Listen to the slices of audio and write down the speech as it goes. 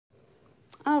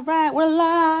All right, we're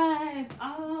live.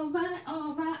 All right,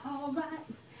 all right, all right.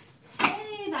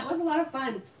 Hey, that was a lot of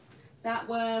fun. That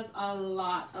was a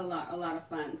lot of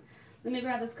fun. Let me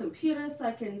grab this computer so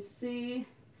I can see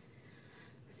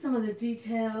some of the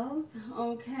details.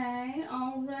 Okay,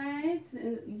 all right.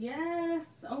 Yes.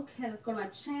 Okay, let's go to my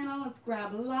channel. Let's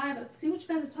grab live. Let's see what you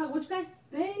guys are talking. What you guys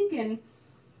thinking?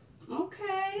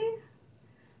 Okay.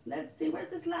 Let's see,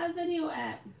 where's this live video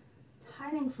at? It's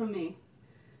hiding from me.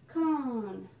 Come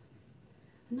on.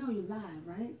 I know you live,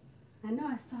 right? I know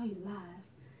I saw you live.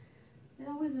 It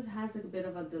always just has a bit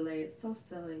of a delay. It's so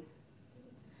silly.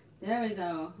 There we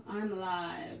go. I'm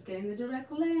live. Getting the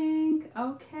direct link.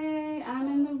 Okay, I'm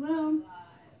in the room.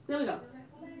 There we go.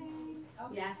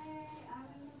 Yes.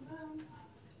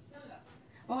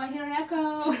 Oh, I hear an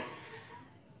echo.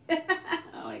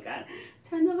 Oh my god.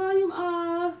 Turn the volume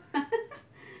off.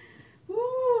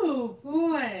 Ooh,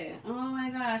 boy. Oh my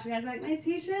gosh. You guys like my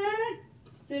t-shirt?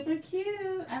 Super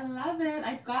cute. I love it.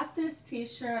 I got this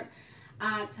t-shirt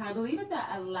at, I believe, at the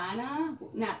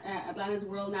Atlanta's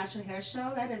World Natural Hair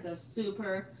Show. That is a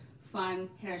super fun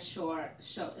hair show.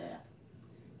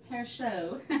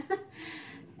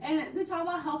 And they talk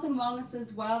about health and wellness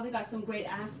as well. They got some great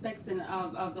aspects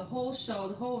of the whole show,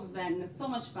 the whole event, and it's so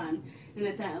much fun. And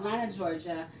it's at Atlanta,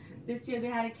 Georgia. This year they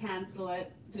had to cancel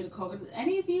it due to COVID.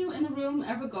 Any of you in the room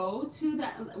ever go to the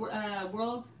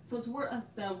World? So it's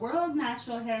the World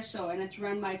Natural Hair Show, and it's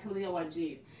run by Talia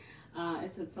Wajid.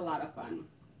 It's a lot of fun.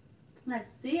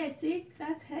 Let's see. I see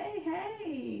guys.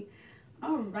 Hey.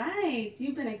 All right.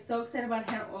 You've been so excited about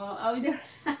hair oil. Oh,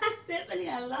 Tiffany,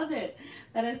 I love it.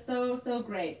 That is so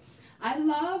great. I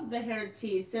love the hair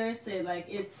tea. Seriously, like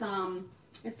it's so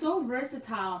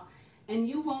versatile, and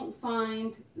you won't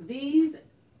find these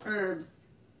herbs.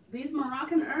 These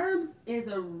Moroccan herbs is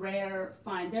a rare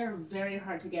find. They're very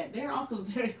hard to get. They're also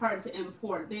very hard to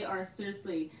import. They are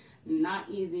seriously not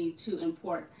easy to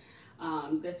import.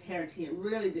 This hair tea, it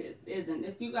really isn't.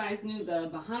 If you guys knew the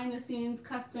behind the scenes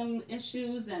custom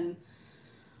issues and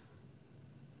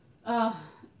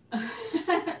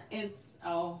it's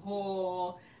a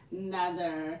whole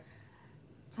nother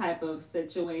type of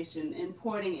situation.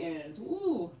 Importing is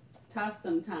tough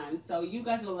sometimes, so you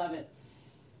guys will love it.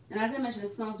 And as I mentioned,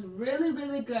 it smells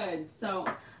really good. So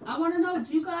I want to know,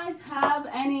 do you guys have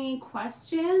any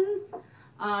questions?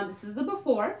 This is the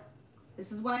before.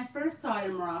 This is when I first saw it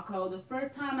in Morocco. The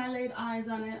first time I laid eyes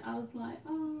on it, I was like,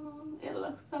 oh, it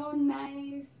looks so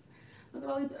nice. Look at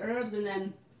all these herbs. And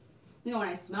then, you know, when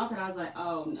I smelled it, I was like,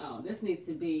 oh no, this needs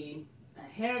to be a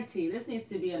hair tea. This needs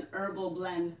to be an herbal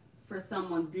blend for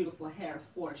someone's beautiful hair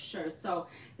for sure. So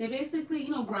they basically,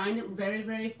 you know, grind it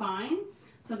very fine.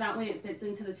 So that way it fits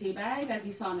into the tea bag, as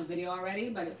you saw in the video already.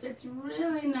 But it fits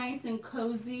really nice and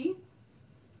cozy.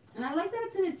 And I like that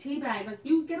it's in a tea bag. Like,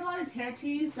 you get a lot of hair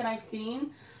teas that I've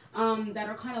seen that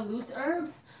are kind of loose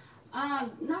herbs.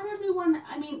 Not everyone,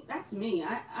 I mean, that's me.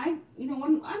 You know,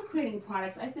 when I'm creating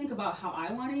products, I think about how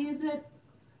I want to use it.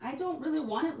 I don't really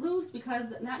want it loose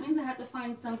because that means I have to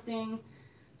find something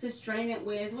to strain it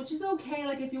with, which is okay.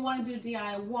 Like, if you want to do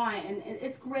DIY, and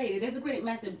it's great. It is a great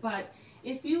method. But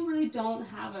if you really don't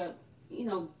have a, you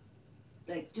know,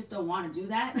 like, just don't want to do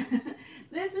that,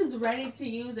 this is ready to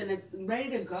use and it's ready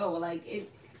to go. Like,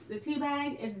 the tea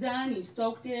bag, it's done. You've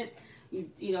soaked it.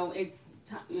 You know,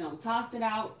 toss it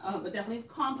out, but definitely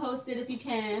compost it if you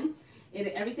can.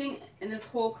 Everything in this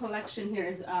whole collection here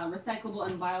is recyclable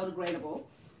and biodegradable,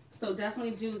 so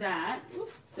definitely do that.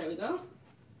 Oops, there we go.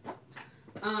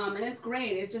 And it's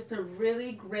great. It's just a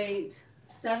really great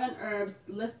 7 herbs.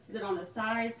 Lifts it on the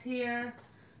sides here.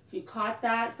 If you caught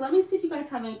that. So let me see if you guys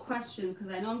have any questions, because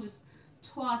I know I'm just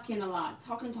talking a lot.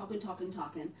 Talking.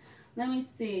 Let me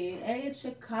see. Hey, it's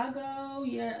Chicago.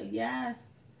 Yeah, yes.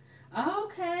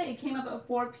 Okay, it came up at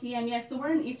 4 p.m. Yes, so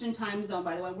we're in Eastern time zone,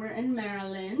 by the way. We're in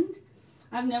Maryland.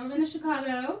 I've never been to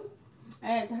Chicago.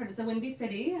 I heard it's a windy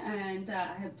city, and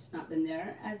I have just not been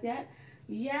there as yet.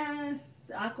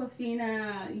 Yes,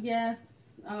 Aquafina. Yes.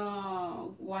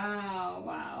 Oh,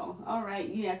 wow. All right.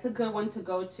 Yeah, it's a good one to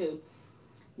go to.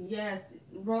 Yes,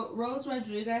 Rose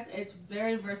Rodriguez. It's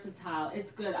very versatile.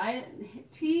 It's good.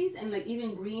 Teas and like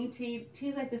even green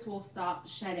teas like this will stop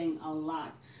shedding a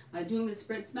lot. By doing the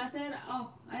spritz method,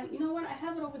 you know what? I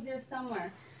have it over here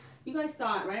somewhere. You guys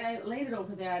saw it, right? I laid it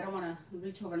over there. I don't want to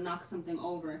reach over and knock something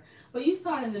over. But you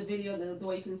saw it in the video, the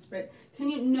way you can sprit.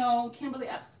 No, Kimberly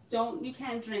Epps, you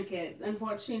can't drink it.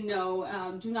 Unfortunately, no.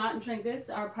 Do not drink this.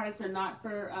 Our products are not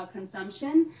for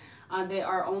consumption. They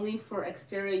are only for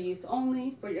exterior use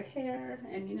only, for your hair,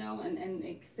 and you know, and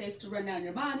it's safe to run down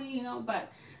your body, you know,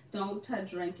 but don't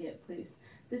drink it, please.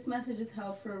 This message is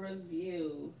held for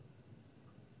review.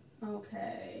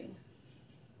 Okay.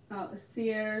 Oh,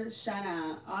 Seer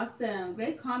Shana. Awesome.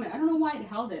 Great comment. I don't know why it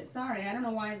held it. Sorry. I don't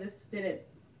know why this did it.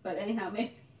 But anyhow,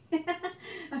 maybe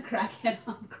a crackhead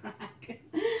on crack.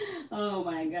 Oh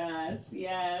my gosh.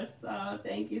 Yes. Oh,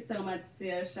 thank you so much,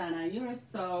 Seer Shana. You are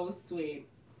so sweet.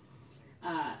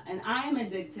 And I am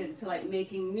addicted to like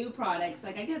making new products.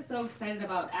 Like I get so excited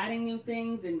about adding new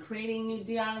things and creating new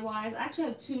DIYs. I actually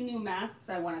have 2 new masks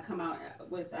I want to come out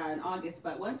with in August.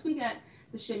 But once we get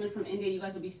the shipment from India, you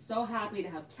guys will be so happy to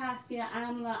have Cassia,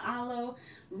 Amla, Aloe,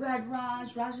 Red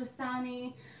Raj,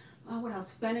 Rajasthani. What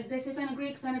else? They say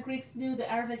fenugreek. Fenugreek's new. The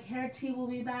Arabic hair tea will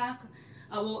be back.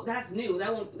 Well, that's new.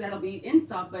 That'll be in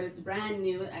stock, but it's brand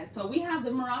new. So we have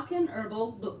the Moroccan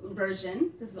herbal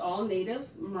version. This is all native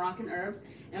Moroccan herbs,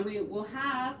 and we will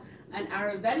have an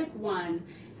Ayurvedic one,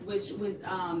 which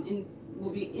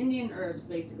will be Indian herbs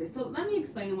basically. So let me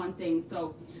explain one thing.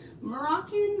 So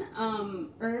Moroccan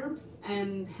herbs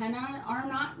and henna are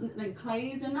not, like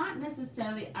clays, are not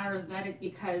necessarily Ayurvedic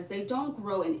because they don't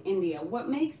grow in India. What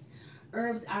makes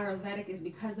herbs Ayurvedic is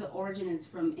because the origin is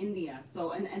from India.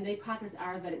 So and they practice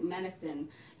Ayurvedic medicine,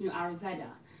 Ayurveda.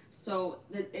 So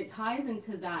it ties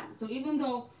into that. So even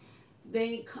though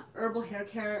herbal hair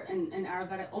care and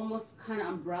Ayurveda almost kind of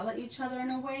umbrella each other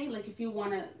in a way, like if you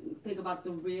want to think about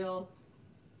the real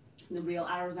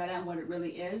Ayurveda and what it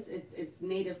really is, it's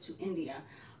native to India.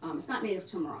 It's not native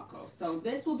to Morocco. So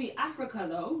this will be Africa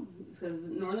though, because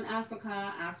Northern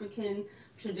Africa, African,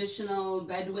 traditional,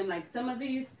 Bedouin, like some of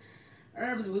these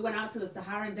herbs, we went out to the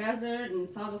Sahara Desert and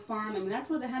saw the farm. I mean, that's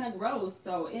where the henna grows.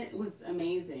 So it was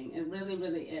amazing. It really,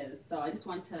 really is. So I just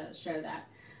want to share that.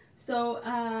 So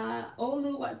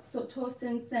Olu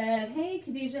Tosin said, hey,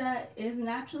 Khadija, is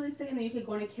Naturally Sick in the UK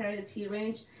going to carry the tea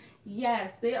range?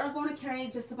 Yes, they are going to carry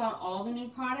just about all the new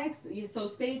products. So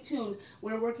stay tuned.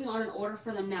 We're working on an order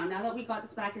for them now. Now that we got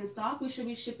this back in stock, we should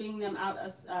be shipping them out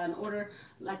as an order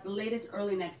like the latest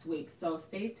early next week. So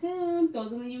stay tuned.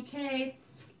 Those in the UK,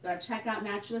 check out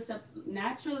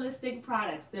naturalistic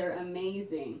products. They're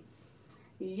amazing.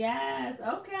 Yes.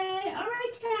 Okay. All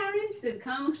right, Karen. She said,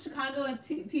 "Come Chicago and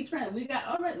teach French."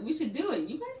 All right. We should do it.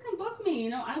 You guys can book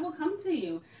me. I will come to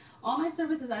you. All my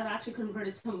services I've actually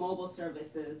converted to mobile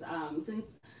services.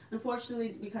 Since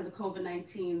unfortunately because of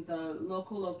COVID-19, the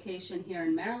local location here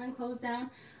in Maryland closed down.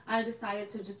 I decided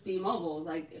to just be mobile.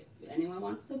 Like if anyone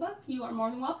wants to book, you are more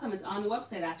than welcome. It's on the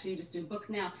website actually. You just do book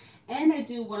now. And I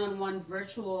do one-on-one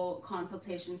virtual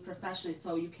consultations professionally,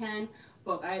 so you can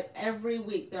book. Every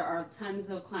week there are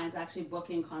tons of clients actually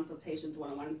booking consultations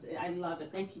one-on-ones. I love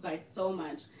it. Thank you guys so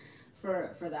much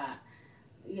for that.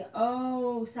 Yeah.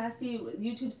 Oh, Sassy,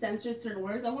 YouTube censors certain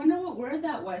words. I wonder what word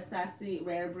that was, Sassy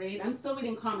Rare Breed. I'm still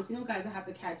reading comments. Guys, I have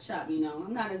to catch up.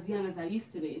 I'm not as young as I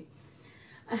used to be.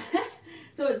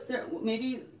 So it's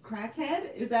maybe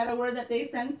crackhead? Is that a word that they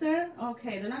censor?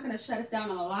 Okay, they're not going to shut us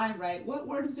down on the live, right? What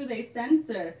words do they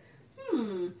censor?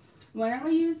 Whenever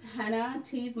I use henna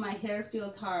teas, my hair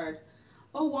feels hard.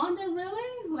 Oh, Wanda,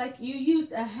 really? Like you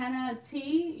used a henna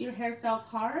tea, your hair felt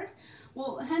hard?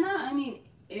 Well, henna, I mean,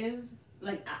 is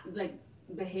like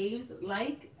behaves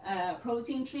like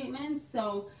protein treatments.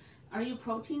 So are you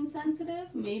protein sensitive?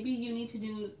 Maybe you need to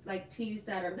do like teas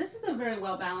that are, this is a very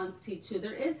well balanced tea too.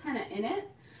 There is henna in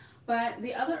it, but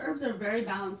the other herbs are very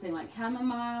balancing, like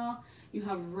chamomile, you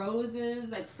have roses,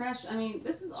 like fresh. I mean,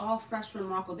 this is all fresh from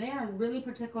Morocco. They are really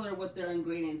particular with their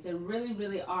ingredients. They really,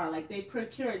 really are. Like they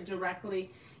procure it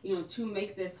directly, to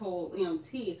make this whole,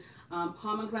 tea.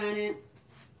 Pomegranate,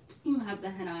 you have the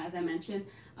henna, as I mentioned.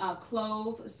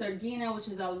 Clove, Sargina, which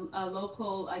is a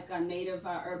local, like a native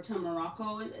herb to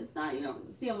Morocco. It's not, you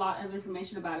don't see a lot of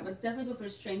information about it, but it's definitely good for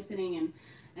strengthening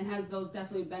and has those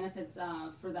definitely benefits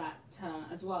for that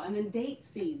as well. And then date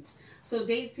seeds. So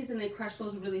date seeds, and they crush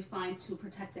those really fine to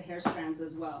protect the hair strands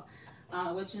as well.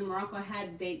 Which in Morocco I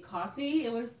had date coffee.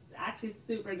 It was actually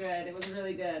super good. It was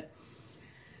really good.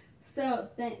 So,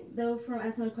 though from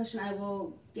answering the question, I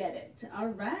will get it. All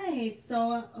right.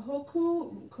 So,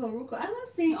 Hoku Koruko. I love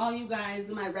seeing all you guys,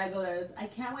 my regulars. I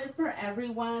can't wait for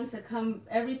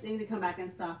everything to come back in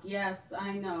stock. Yes,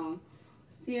 I know.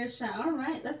 Seer Shana. All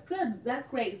right. That's good. That's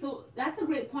great. So, that's a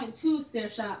great point too, Seer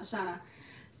Shana.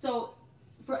 So,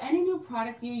 for any new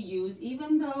product you use,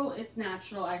 even though it's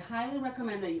natural, I highly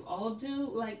recommend that you all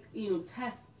do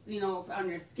tests, on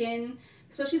your skin,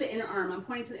 especially the inner arm. I'm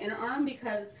pointing to the inner arm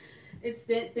because it's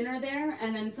thinner there,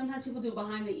 and then sometimes people do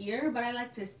behind the ear, but I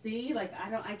like to see, like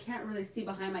I can't really see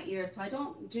behind my ear, so I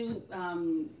don't do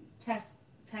tests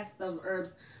of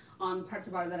herbs on parts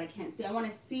of our that I can't see. I want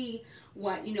to see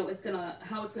what, you know,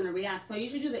 how it's gonna react. So I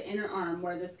usually do the inner arm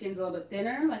where the skin's a little bit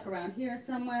thinner, like around here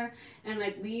somewhere, and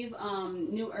like leave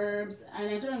new herbs. And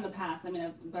I've done it in the past. I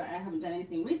mean, but I haven't done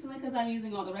anything recently because I'm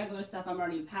using all the regular stuff. I'm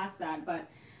already past that, but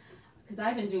because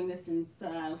I've been doing this since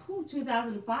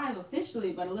 2005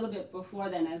 officially, but a little bit before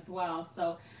then as well.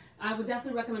 So I would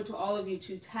definitely recommend to all of you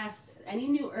to test any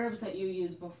new herbs that you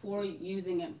use before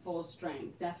using it full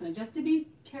strength. Definitely, just to be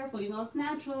careful. You know, it's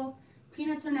natural.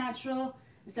 Peanuts are natural.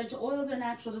 Essential oils are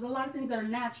natural. There's a lot of things that are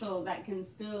natural that can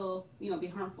still, you know, be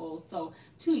harmful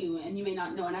to you, and you may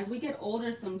not know. And as we get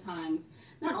older, sometimes,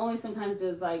 not only sometimes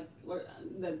does like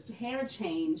the hair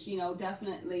change, you know,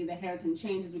 definitely the hair can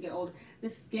change as we get older. The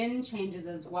skin changes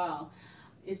as well.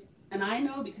 And I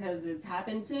know because it's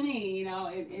happened to me, you know,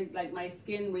 it's like my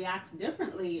skin reacts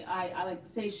differently. I like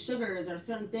say sugars or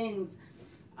certain things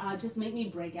just make me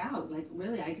break out. Like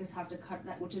really, I just have to cut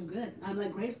that, which is good. I'm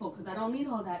like grateful because I don't need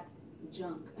all that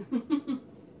junk.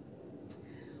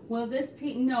 Well, this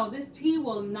tea, no, this tea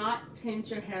will not tint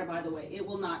your hair, by the way. It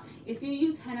will not. If you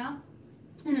use henna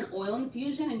in an oil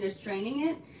infusion and you're straining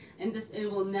it, and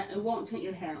it won't tint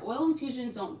your hair. Oil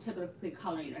infusions don't typically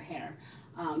color your hair,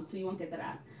 so you won't get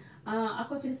that.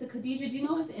 Aquafina said, Khadija, do you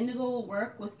know if indigo will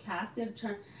work with cassia?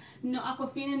 No,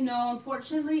 Aquafina, no,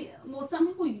 unfortunately. Well, some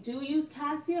people do use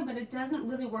cassia, but it doesn't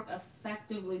really work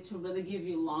effectively to really give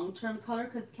you long-term color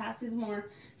because cassia is more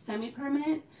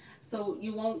semi-permanent, so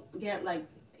you won't get like,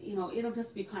 you know, it'll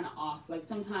just be kind of off. Like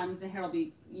sometimes the hair will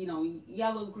be, you know,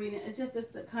 yellow, green. It's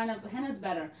kind of, henna's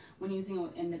better when using it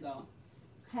with indigo.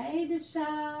 Hey,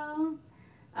 Deshelle.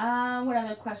 What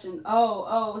other question?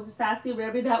 Was it sassy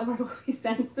Rareby? That word will be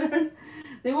censored.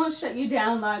 They won't shut you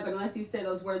down live, but unless you say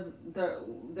those words,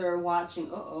 they're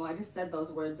watching. I just said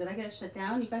those words. Did I get shut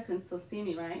down? You guys can still see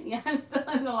me, right? Yeah, I'm still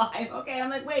in the live. Okay, I'm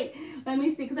like, wait, let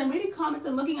me see, because I'm reading comments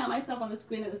and looking at myself on the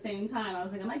screen at the same time. I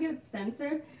was like, am I getting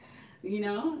censored? You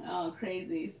know? Oh,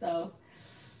 crazy. So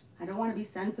I don't want to be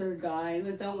censored, guys.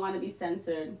 I don't want to be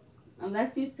censored.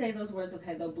 Unless you say those words,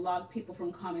 okay, they'll block people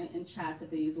from commenting in chats if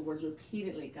they use the words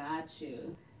repeatedly. Got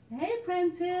you. Hey,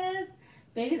 Prentice.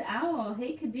 Faded Owl.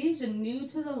 Hey, Khadija. New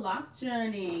to the lock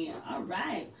journey. All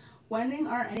right. Wondering,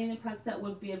 are any of the products that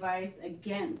would be advised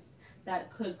against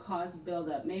that could cause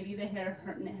buildup? Maybe the hair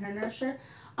nourisher.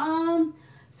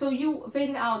 So you,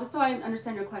 Faded Owl, just so I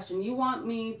understand your question, you want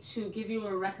me to give you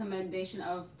a recommendation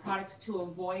of products to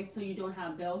avoid so you don't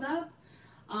have buildup?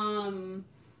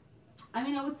 I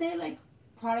mean, I would say like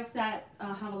products that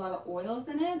have a lot of oils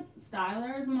in it,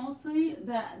 stylers mostly.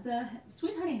 The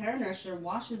Sweet Honey Hair Nourisher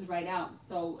washes right out,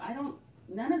 so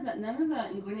none of the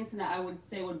ingredients in that I would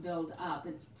say would build up.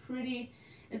 It's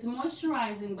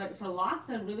moisturizing, but for locks,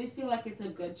 I really feel like it's a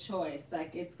good choice.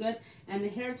 Like it's good, and the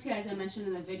hair tea, as I mentioned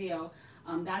in the video,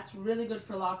 that's really good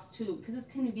for locks too because it's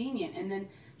convenient. And then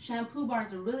shampoo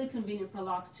bars are really convenient for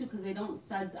locks too because they don't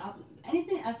suds up.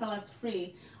 Anything SLS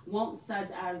free won't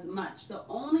suds as much. The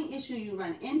only issue you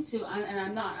run into, I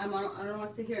don't want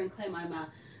to sit here and claim I'm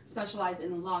specialized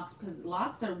in locks because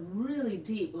locks are really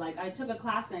deep. Like I took a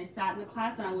class and I sat in the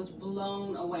class and I was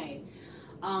blown away.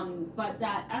 But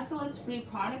that SLS free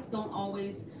products don't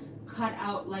always cut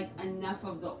out like enough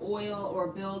of the oil or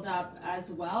build up as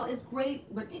well. It's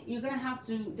great, but you're gonna have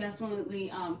to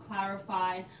definitely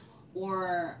clarify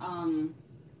or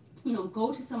you know,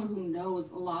 go to someone who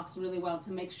knows locks really well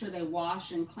to make sure they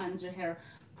wash and cleanse your hair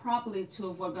properly to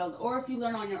avoid build. Or if you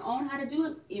learn on your own how to do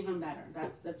it, even better.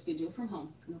 That's you do it from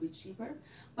home. It'll be cheaper.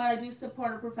 But I do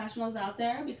support our professionals out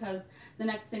there because the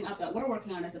next thing up that we're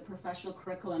working on is a professional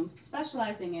curriculum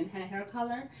specializing in hair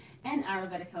color and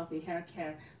Ayurvedic healthy hair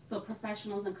care. So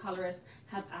professionals and colorists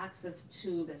have access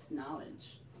to this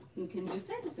knowledge and can do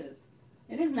services.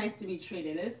 It is nice to be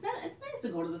treated. It's nice to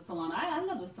go to the salon. I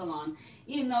love the salon,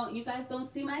 even though you guys don't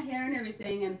see my hair and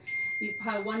everything, and you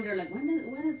probably wonder like what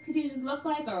does Khadija look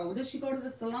like, or does she go to the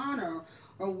salon,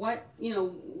 or what, you know,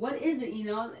 what is it, you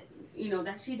know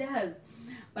that she does.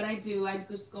 But I do. I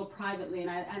just go privately, and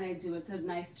I do. It's a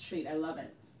nice treat. I love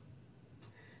it.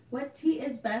 What tea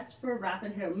is best for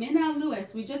rapid hair? Minna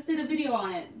Lewis. We just did a video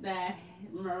on it. The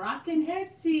Moroccan hair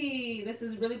tea. This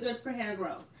is really good for hair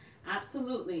growth.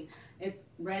 Absolutely. It's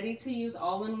ready to use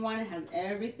all in one. It has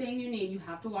everything you need. You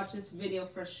have to watch this video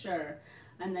for sure,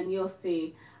 and then you'll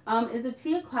see. Is a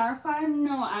tea a clarifier?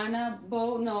 No, Anna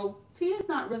Bo. No, tea is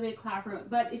not really a clarifier.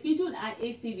 But if you do an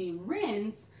ACV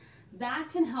rinse, that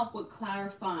can help with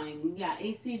clarifying. Yeah,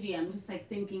 ACV. I'm just like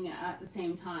thinking at the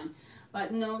same time.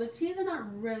 But no, the teas are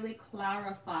not really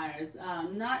clarifiers.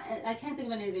 I can't think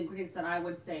of any of the ingredients that I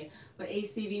would say. But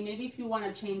ACV, maybe if you want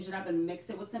to change it up and mix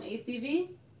it with some ACV.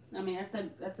 I mean,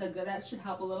 that should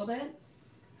help a little bit.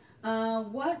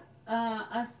 What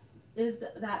is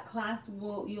that class?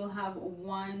 You'll have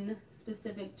one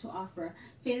specific to offer?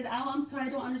 Faded Owl, I'm sorry, I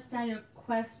don't understand your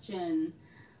question.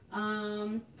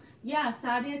 Um, yeah,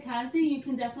 Sadia Kazi, you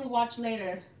can definitely watch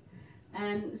later.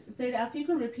 And Faded Owl, if you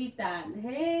can repeat that.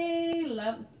 Hey,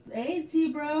 hey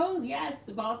T bro, yes,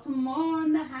 Baltimore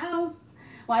in the house.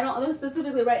 Well, I don't live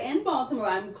specifically right in Baltimore.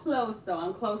 I'm close though.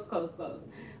 I'm close, close, close.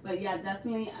 But yeah,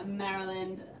 definitely a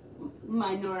Maryland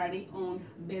minority-owned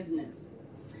business.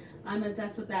 I'm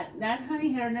obsessed with that. That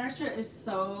honey hair nourisher is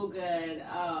so good.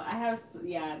 Oh, I have,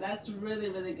 yeah, that's really,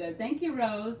 really good. Thank you,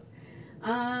 Rose.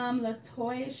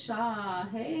 Latoya Shaw.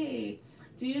 Hey,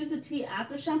 do you use the tea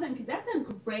after shampoo? That's a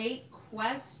great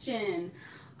question.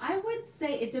 I would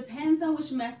say it depends on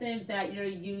which method that you're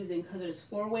using because there's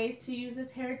 4 ways to use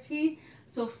this hair tea.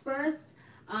 So first,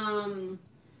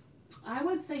 I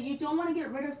would say you don't want to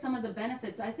get rid of some of the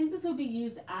benefits. I think this will be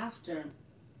used after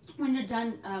when you're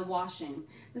done washing.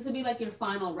 This will be like your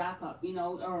final wrap up, you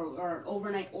know, or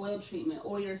overnight oil treatment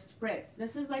or your spritz.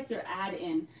 This is like your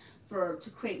add-in to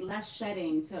create less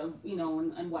shedding to, you know,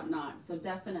 and whatnot. So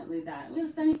definitely that. We have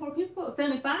 74 people,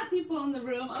 75 people in the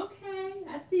room. Okay,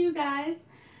 I see you guys.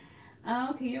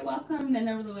 Okay, you're welcome,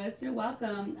 Minna Lewis. You're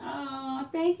welcome. Oh,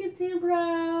 thank you, T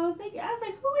Bro. Thank you. I was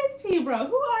like, who is T Bro?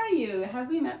 Who are you? Have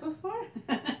we met before?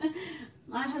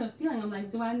 I have a feeling. I'm like,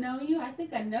 do I know you? I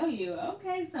think I know you.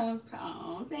 Okay, someone's.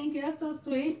 Oh, thank you. That's so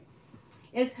sweet.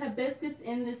 Is hibiscus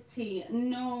in this tea?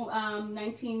 No,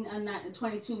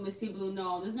 1922 Missy Blue.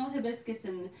 No, there's no hibiscus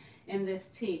in this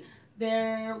tea.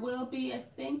 There will be, I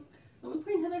think. Are we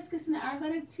putting hibiscus in the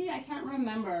Ayurvedic tea? I can't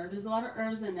remember. There's a lot of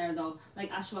herbs in there though,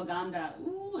 like ashwagandha.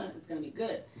 Ooh, it's gonna be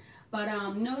good. But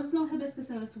no, there's no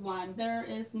hibiscus in this one. There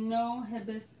is no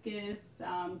hibiscus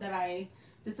that I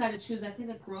decided to choose. I think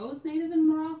it grows native in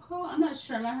Morocco. I'm not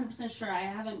sure. I'm not 100% sure.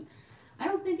 I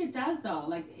don't think it does though.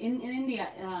 Like in India,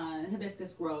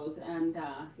 hibiscus grows, and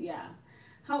yeah.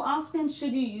 How often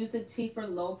should you use the tea for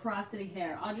low porosity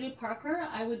hair? Audrey Parker,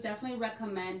 I would definitely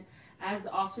recommend as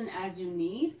often as you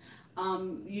need.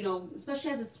 You know,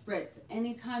 especially as a spritz.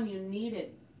 Anytime you need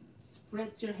it,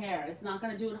 spritz your hair. It's not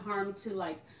going to do it harm to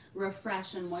like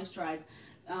refresh and moisturize.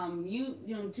 You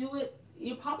know, do it.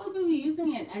 You'll probably be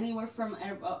using it anywhere from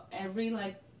every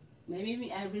like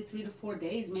maybe every 3 to 4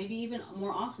 days, maybe even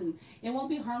more often. It won't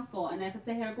be harmful. And if it's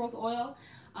a hair growth oil,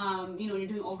 you know, you're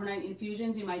doing overnight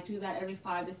infusions, you might do that every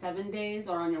 5 to 7 days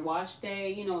or on your wash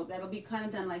day. You know, that'll be kind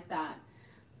of done like that.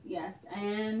 Yes,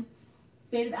 and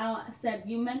Faded Owl said,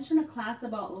 you mentioned a class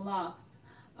about locks.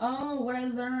 Oh, what I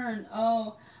learned.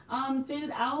 Oh,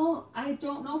 Faded Owl, I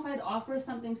don't know if I'd offer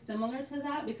something similar to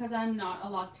that because I'm not a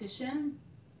loctician.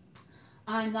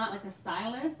 I'm not like a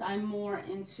stylist. I'm more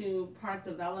into product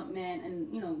development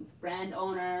and, you know, brand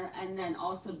owner, and then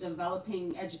also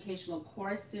developing educational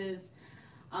courses.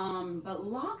 But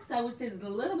locks, I would say, is a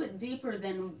little bit deeper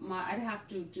than I'd have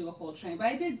to do a whole training. But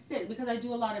I did sit because I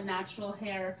do a lot of natural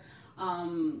hair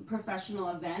professional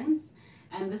events,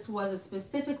 and this was a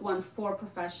specific one for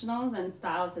professionals and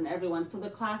stylists and everyone. So the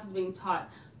class is being taught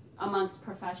amongst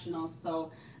professionals.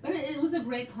 So, but it was a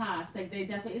great class. Like they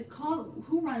definitely, it's called,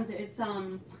 who runs it? It's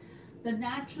the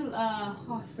natural.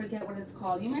 Oh, I forget what it's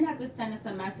called. You might have to send us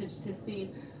a message to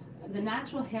see. The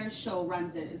Natural Hair Show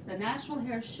runs it. It's the Natural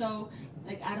Hair Show,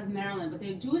 like out of Maryland, but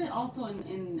they do it also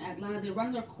in Atlanta. They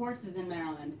run their courses in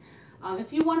Maryland.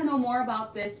 If you want to know more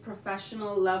about this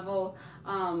professional level,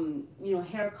 you know,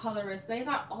 hair colorist, they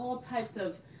got all types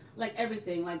of, like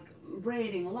everything, like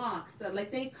braiding, locks, like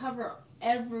they cover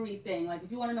everything. Like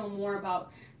if you want to know more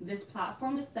about this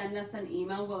platform, just send us an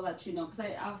email. We'll let you know.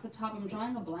 Because off the top, I'm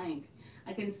drawing a blank.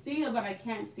 I can see it, but I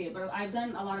can't see it. But I've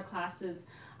done a lot of classes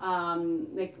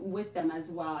like with them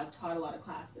as well. I've taught a lot of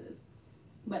classes.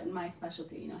 But my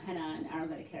specialty, you know, henna and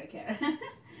Ayurvedic hair care.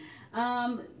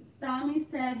 Thami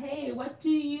said, hey, what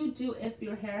do you do if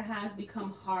your hair has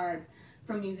become hard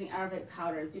from using Ayurvedic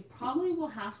powders? You probably will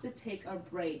have to take a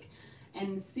break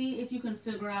and see if you can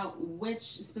figure out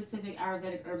which specific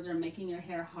Ayurvedic herbs are making your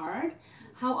hair hard.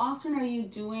 How often are you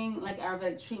doing like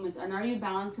Ayurvedic treatments, and are you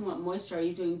balancing what moisture? Are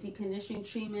you doing deep conditioning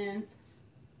treatments?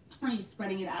 Are you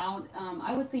spreading it out?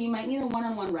 I would say you might need a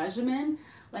one-on-one regimen,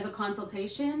 like a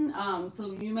consultation.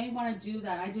 So you may want to do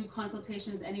that. I do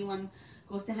consultations. Anyone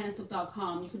goes to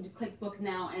hennasoup.com. You can click book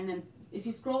now, and then if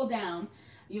you scroll down,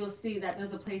 you'll see that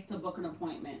there's a place to book an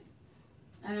appointment.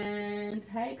 And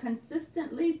hey,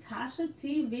 consistently, Tasha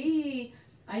TV.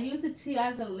 I use the tea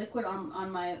as a liquid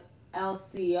on my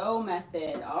LCO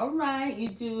method. All right, you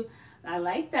do. I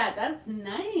like that. That's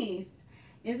nice.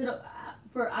 Is it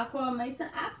for Aqua Mason?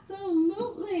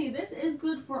 Absolutely. This is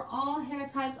good for all hair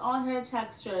types, all hair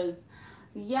textures.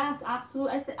 Yes,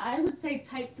 absolutely. I would say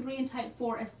type 3 and type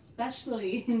 4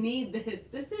 especially need this.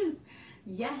 This is,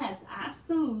 yes,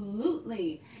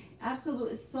 absolutely.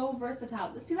 Absolutely. It's so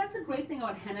versatile. See, that's a great thing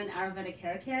about henna and Ayurvedic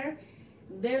hair care.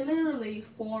 They're literally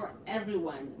for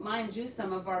everyone. Mind you,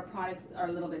 some of our products are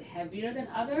a little bit heavier than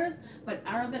others, but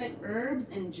Ayurvedic herbs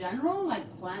in general, like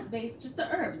plant-based, just the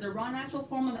herbs, the raw natural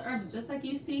form of the herbs, just like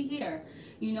you see here.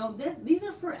 You know, these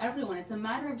are for everyone. It's a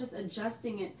matter of just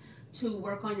adjusting it to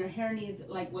work on your hair needs,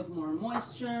 like with more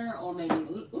moisture or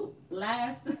maybe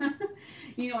less,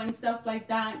 you know, and stuff like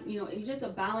that. You know, you're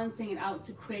just balancing it out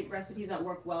to create recipes that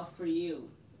work well for you.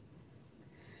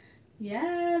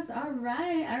 Yes, all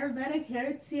right. Ayurvedic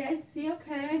hair tea. I see.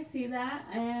 Okay, I see that.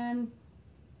 And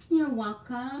you're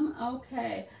welcome.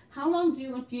 Okay. How long do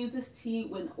you infuse this tea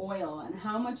with oil, and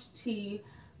how much tea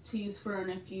to use for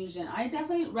an infusion? I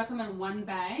definitely recommend one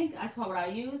bag. That's what I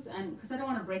use, and because I don't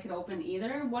want to break it open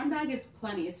either. One bag is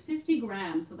plenty. It's 50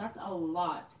 grams, so that's a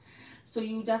lot. So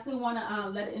you definitely want to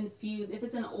let it infuse. If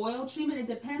it's an oil treatment, it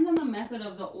depends on the method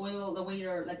of the oil, the way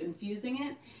you're like infusing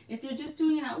it. If you're just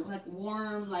doing it at like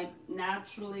warm, like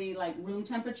naturally, like room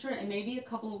temperature, it may be a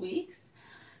couple of weeks.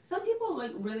 Some people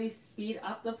like really speed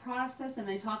up the process and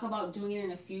they talk about doing it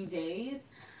in a few days.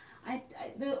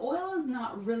 The oil is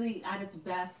not really at its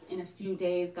best in a few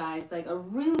days, guys. Like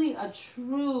a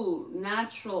true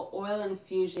natural oil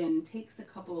infusion takes a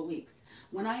couple of weeks.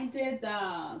 When I did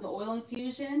the oil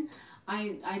infusion,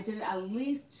 I did it at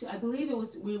least, I believe it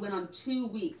was, we went on 2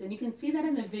 weeks. And you can see that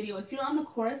in the video. If you're on the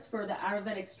course for the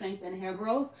Ayurvedic Strength and Hair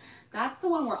Growth, that's the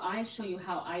one where I show you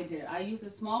how I did it. I used a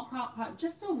small crock pot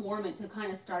just to warm it, to kind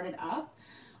of start it up.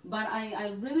 But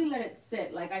I really let it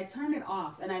sit. Like I turned it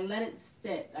off and I let it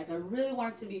sit. Like I really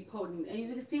want it to be potent. And as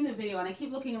you can see in the video, and I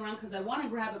keep looking around because I want to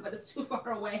grab it, but it's too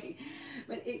far away.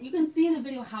 But you can see in the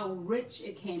video how rich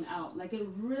it came out. Like it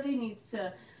really needs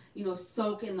to, you know,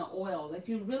 soak in the oil. If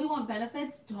you really want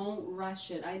benefits, don't rush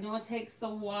it. I know it takes a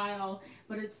while,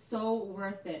 but it's so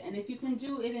worth it. And if you can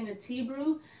do it in a tea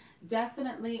brew,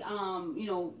 definitely, you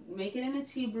know, make it in a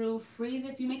tea brew, freeze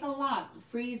it. If you make a lot,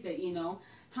 freeze it, you know.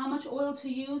 How much oil to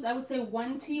use? I would say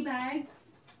 1 tea bag.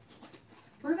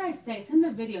 What did I say? It's in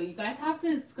the video. You guys have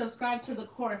to subscribe to the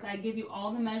course. I give you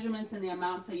all the measurements and the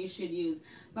amounts that you should use.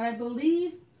 But I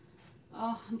believe,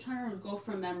 oh, I'm trying to go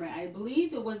from memory. I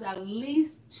believe it was at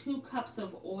least 2 cups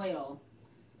of oil.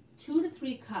 2 to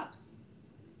 3 cups.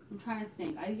 I'm trying to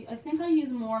think. I think I use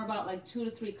more about like 2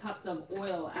 to 3 cups of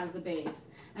oil as a base.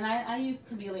 And I use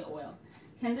camellia oil.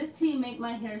 Can this tea make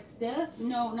my hair stiff?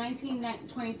 No.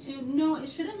 1922. No, it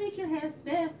shouldn't make your hair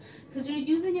stiff because you're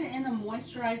using it in a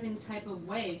moisturizing type of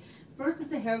way. First,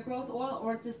 it's a hair growth oil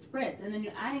or it's a spritz, and then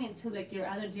you're adding it to like your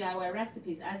other DIY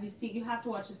recipes. As you see, you have to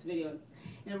watch this video.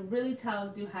 It really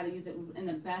tells you how to use it in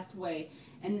the best way.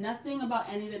 And nothing about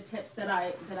any of the tips that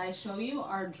I show you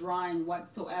are drying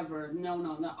whatsoever. No,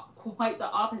 no, no, quite the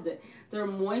opposite. They're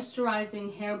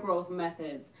moisturizing hair growth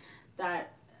methods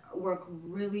that work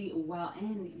really well,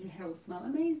 and your hair will smell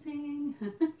amazing.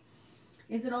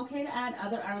 Is it okay to add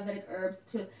other Ayurvedic herbs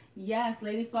to? Yes,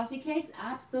 Lady Fluffy Cakes,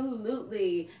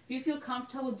 absolutely. If you feel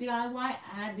comfortable with DIY,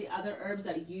 add the other herbs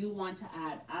that you want to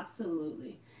add,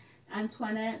 absolutely.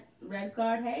 Antoinette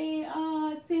Redguard, hey,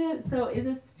 see it. So is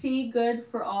this tea good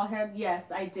for all hair?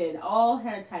 Yes, I did, all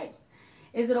hair types.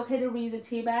 Is it okay to reuse a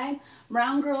tea bag?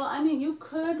 Brown Girl, I mean, you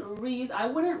could reuse. I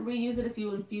wouldn't reuse it if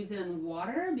you infuse it in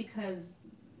water because,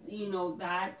 you know,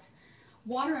 that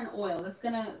water and oil, that's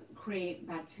going to create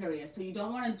bacteria. So you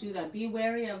don't want to do that. Be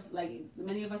wary of, like,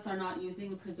 many of us are not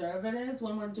using preservatives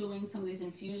when we're doing some of these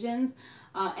infusions.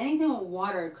 Anything with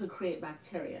water could create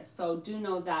bacteria. So do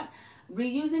know that.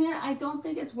 Reusing it, I don't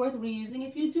think it's worth reusing.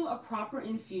 If you do a proper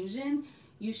infusion,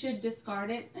 you should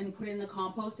discard it and put it in the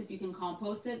compost if you can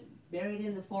compost it. Bury it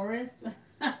in the forest.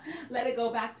 Let it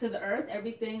go back to the earth.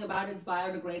 Everything about it's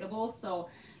biodegradable. So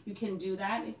you can do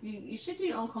that. If you should do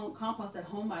your own compost at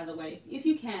home, by the way, if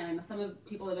you can. I know some of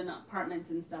people live in apartments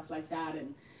and stuff like that,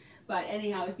 but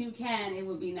anyhow, if you can, it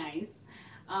would be nice.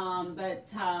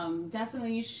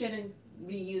 Definitely you shouldn't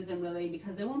reuse them really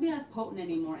because they won't be as potent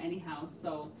anymore anyhow.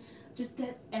 So just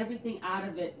get everything out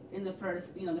of it in the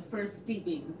first, the first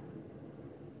steeping.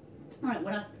 All right,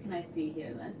 what else can I see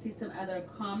here? Let's see some other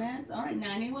comments. All right,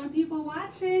 91 people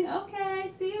watching. Okay, I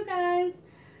see you guys.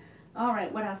 All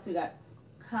right, what else we got?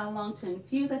 How long to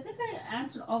infuse? I think I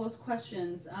answered all those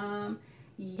questions.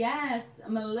 Yes,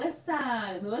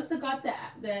 Melissa. Melissa got the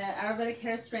Ayurvedic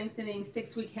hair strengthening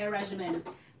 6-week hair regimen.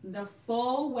 The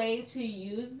full way to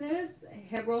use this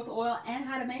hair growth oil and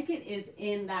how to make it is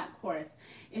in that course.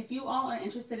 If you all are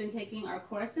interested in taking our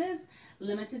courses,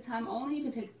 limited time only, you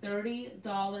can take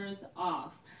 $30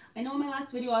 off. I know in my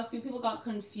last video, a few people got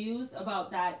confused about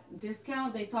that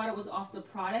discount. They thought it was off the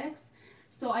products.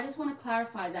 So I just want to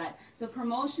clarify that the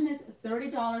promotion is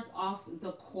 $30 off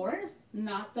the course,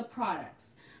 not the products.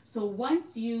 So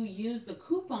once you use the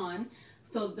coupon,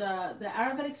 so the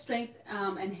Ayurvedic Strength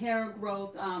and Hair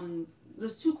Growth,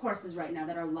 there's 2 courses right now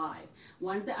that are live.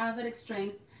 One's the Ayurvedic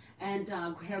Strength and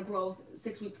Hair Growth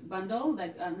 6-week bundle,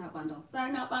 like not bundle,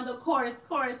 sorry, not bundle, course.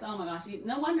 Oh my gosh,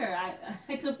 no wonder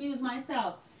I confused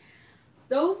myself.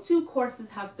 Those 2 courses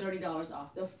have $30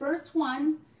 off. The first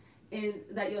one is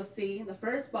that you'll see, the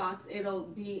first box, it'll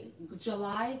be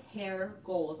July Hair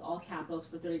Goals, all capitals,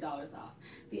 for $30 off.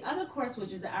 The other course,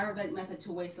 which is the Ayurvedic Method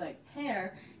to Waist Length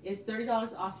Hair, is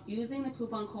 $30 off using the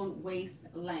coupon code Waist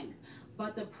Length.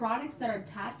 But the products that are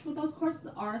attached with those courses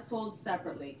are sold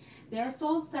separately. They are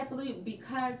sold separately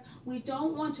because we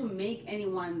don't want to make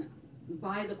anyone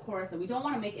buy the course, and we don't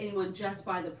want to make anyone just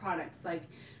buy the products. Like,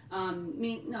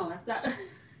 no, that's not.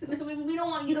 We don't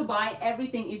want you to buy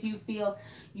everything if you feel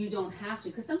you don't have to,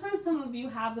 because sometimes some of you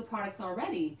have the products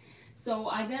already.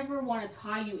 So I never want to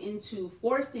tie you into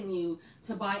forcing you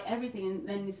to buy everything and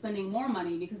then spending more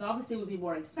money, because obviously it would be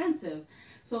more expensive.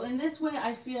 So in this way,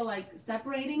 I feel like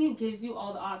separating it gives you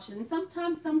all the options. And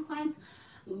sometimes some clients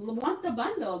want the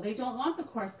bundle. They don't want the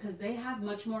course because they have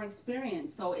much more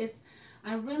experience. So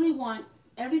I really want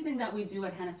everything that we do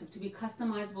at Hannahstick to be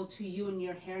customizable to you and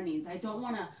your hair needs. I don't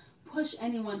want to push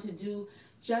anyone to do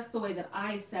just the way that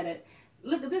I said it.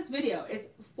 Look at this video. It's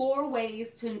 4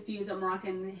 ways to infuse a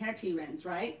Moroccan hair tea rinse,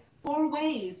 right? 4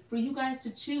 ways for you guys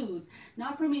to choose,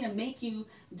 not for me to make you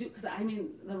do, because I mean,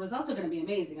 the results are going to be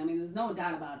amazing. I mean, there's no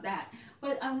doubt about that.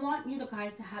 But I want you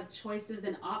guys to have choices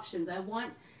and options.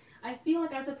 I feel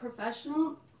like as a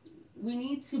professional, we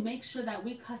need to make sure that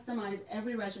we customize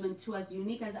every regimen to as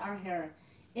unique as our hair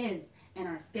is, and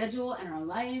our schedule and our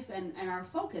life and our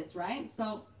focus, right?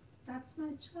 So that's my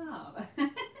job.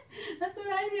 That's what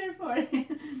I'm here for.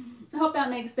 I hope that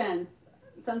makes sense.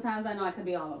 Sometimes I know I could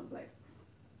be all over the place.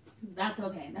 That's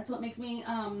okay. That's what makes me,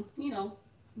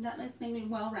 that makes me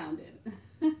well-rounded.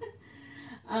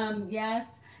 Yes.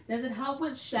 Does it help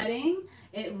with shedding?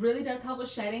 It really does help with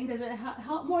shedding. Does it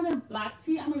help more than black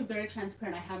tea? I'm going to be very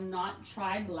transparent. I have not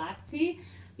tried black tea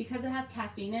because it has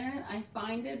caffeine in it. I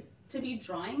find it to be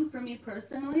drying for me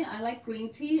personally. I like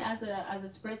green tea as a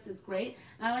spritz. It's great.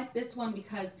 And I like this one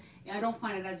because I don't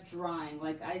find it as drying.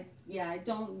 Like I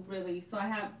don't really. So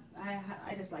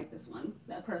I just like this one.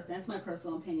 That's my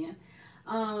personal opinion.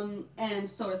 And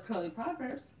so is Curly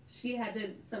Proverbs. She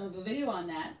did some of a video on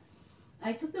that.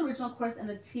 I took the original course and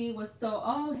the tea was so,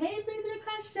 oh, hey, Breathe Through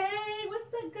Crochet,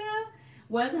 what's up, girl?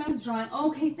 Wasn't as drying.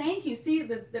 Okay, thank you. See,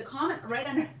 the comment right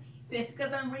underneath it,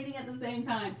 because I'm reading at the same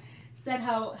time, said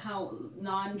how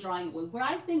non-drying it was. What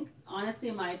I think, honestly,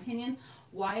 in my opinion,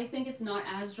 why I think it's not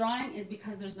as drying is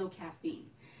because there's no caffeine.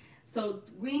 So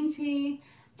green tea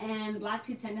and black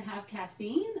tea tend to have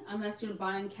caffeine unless you're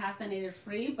buying caffeinated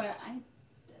free, but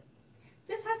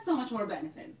this has so much more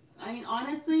benefits. I mean,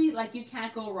 honestly, like, you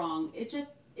can't go wrong. It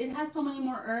has so many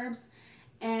more herbs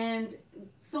and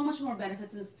so much more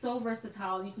benefits, and so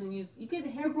versatile. You get a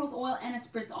hair growth oil and a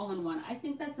spritz all in one. I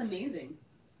think that's amazing.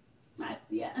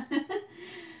 Yeah.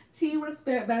 Tea works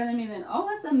better than me then. Oh,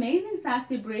 that's amazing,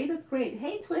 Sassy Brie. That's great.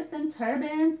 Hey, Twists and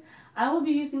Turbans. I will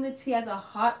be using the tea as a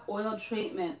hot oil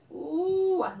treatment.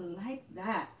 Ooh, I like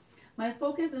that. My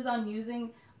focus is on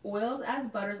using oils as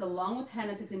butters along with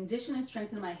henna to condition and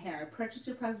strengthen my hair. Purchase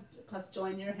your plus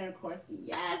join your hair course.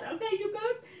 Yes. Okay, you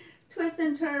go. Twists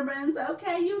and Turbans.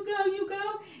 Okay, you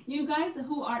go. You guys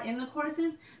who are in the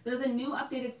courses, there's a new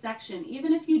updated section.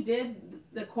 Even if you did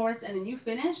the course and then you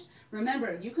finished,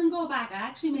 remember, you can go back. I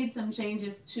actually made some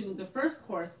changes to the first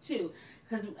course too,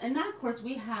 because in that course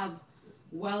we have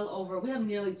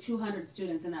nearly 200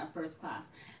 students in that first class.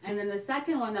 And then the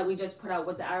second one that we just put out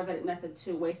with the Ayurvedic Method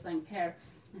to Waist Length Hair,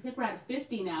 I think we're at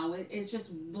 50 now. It's just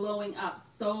blowing up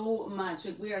so much.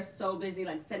 Like, we are so busy,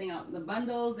 like, setting out the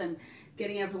bundles and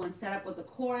getting everyone set up with the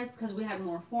course because we had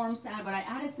more forms to add. But I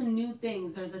added some new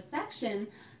things. There's a section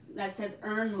that says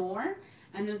earn more,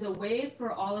 and there's a way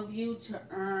for all of you to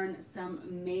earn some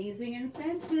amazing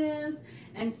incentives.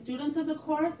 And students of the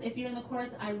course, if you're in the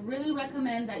course, I really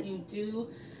recommend that you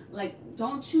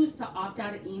don't choose to opt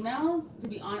out of emails. To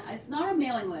be honest, it's not a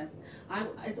mailing list.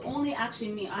 It's only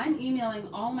actually me. I'm emailing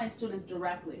all my students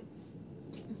directly.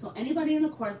 So anybody in the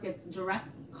course gets direct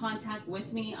contact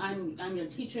with me. I'm your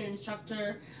teacher,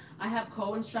 instructor. I have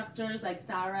co-instructors like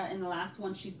Sarah in the last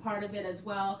one. She's part of it as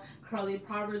well. Curly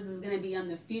Proverbs is going to be on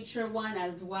the future one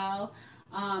as well.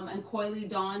 And Coily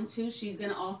Dawn too. She's going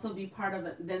to also be part of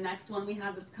the next one we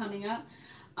have that's coming up.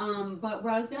 But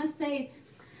what I was going to say,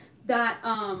 that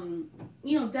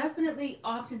you know, definitely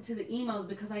opt into the emails,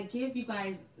 because I give you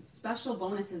guys special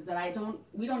bonuses that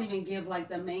we don't even give like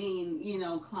the main, you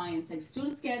know, clients. Like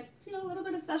students get, you know, a little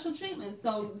bit of special treatment.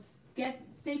 So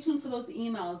stay tuned for those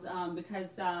emails, because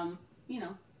you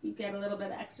know, you get a little bit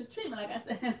of extra treatment, like I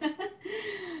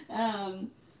said.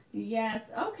 Yes,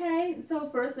 okay. So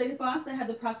First Lady Fox, I have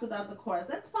the products without the course.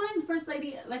 That's fine, First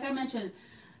Lady. Like I mentioned,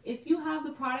 if you have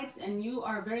the products and you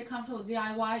are very comfortable with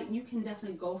DIY, you can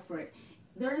definitely go for it.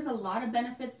 There is a lot of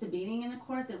benefits to being in the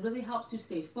course. It really helps you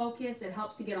stay focused. It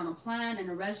helps you get on a plan and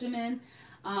a regimen.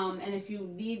 And if you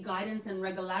need guidance and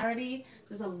regularity,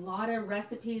 there's a lot of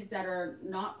recipes that are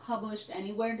not published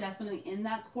anywhere, definitely in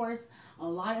that course. A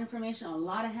lot of information, a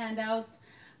lot of handouts,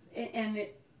 and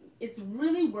it's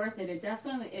really worth it. It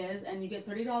definitely is. And you get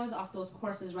 $30 off those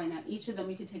courses right now. Each of them,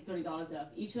 you can take $30 off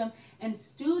each of them. And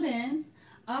students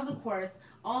of the course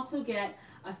also get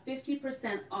a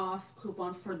 50% off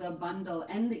coupon for the bundle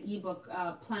and the ebook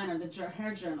planner, the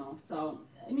hair journal. So,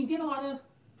 I mean, you get a lot of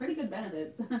pretty good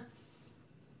benefits.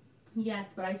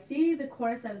 Yes, but I see the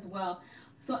course as well.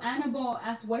 So Annabelle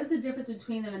asked, what is the difference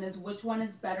between them, and is which one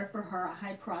is better for her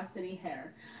high porosity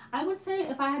hair? I would say,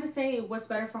 if I had to say what's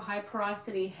better for high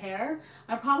porosity hair,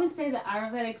 I'd probably say the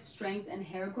Ayurvedic strength and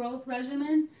hair growth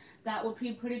regimen. That would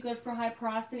be pretty good for high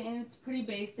porosity, and it's pretty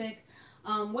basic.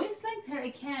 Waist length hair,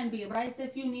 it can be, but I say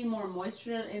if you need more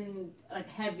moisture, in like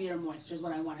heavier moisture is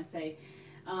what I want to say,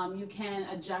 you can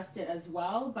adjust it as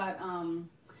well. But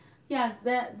yeah,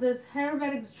 this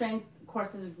Ayurvedic strength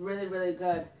course is really, really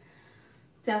good.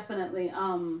 Definitely.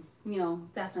 You know,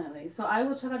 definitely. So I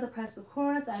will check out the price of the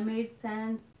course. I made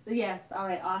sense. Yes. All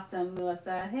right. Awesome,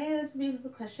 Melissa. Hey, this beautiful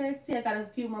crochet. See, I got a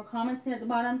few more comments here at the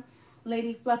bottom.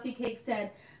 Lady Fluffy Cake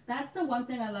said, that's the one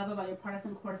thing I love about your products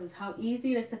and courses, how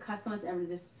easy it is to customize everything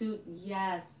to suit.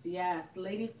 Yes, yes.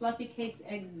 Lady Fluffy Cakes,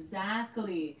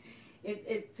 exactly.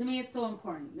 It to me, it's so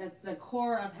important. That's the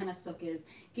core of Henna Sukh, is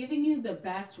giving you the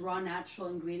best raw natural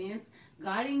ingredients,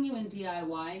 guiding you in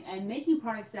DIY, and making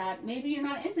products that maybe you're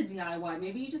not into DIY,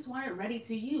 maybe you just want it ready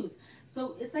to use.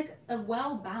 So it's like a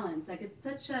well balance. Like it's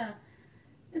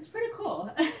pretty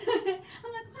cool. I'm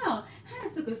like, wow,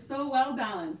 Henna Sukh is so well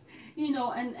balanced, you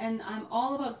know. And I'm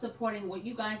all about supporting what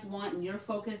you guys want and your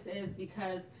focus is,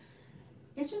 because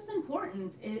it's just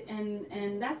important,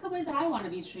 and that's the way that I want to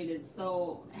be treated.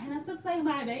 So Henna Sukh's like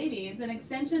my baby. It's an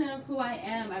extension of who I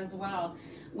am as well,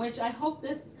 which I hope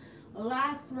this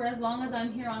lasts for as long as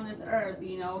I'm here on this earth,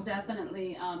 you know,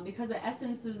 definitely, because the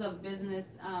essences of business,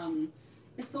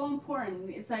 is so important.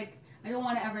 It's like I don't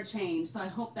want to ever change, so I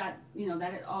hope that, you know,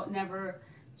 that it all never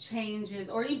changes,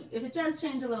 or if it does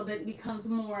change a little bit, it becomes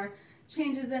more,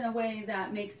 changes in a way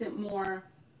that makes it more,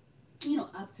 you know,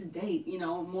 up to date, you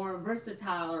know, more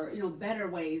versatile, or, you know, better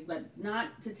ways, but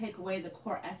not to take away the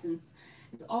core essence.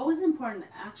 It's always important,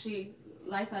 actually,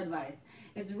 life advice.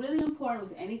 It's really important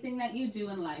with anything that you do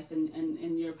in life,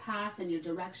 and your path and your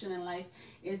direction in life,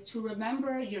 is to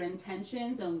remember your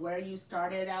intentions and where you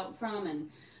started out from,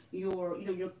 and you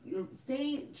know, your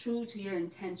stay true to your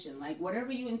intention. Like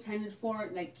whatever you intended for,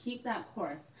 like keep that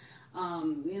course.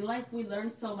 In life, we learn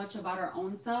so much about our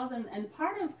own selves, and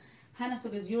part of Henna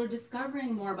Sukh is you're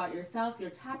discovering more about yourself, you're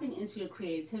tapping into your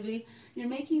creativity, you're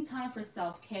making time for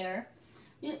self-care.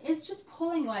 It's just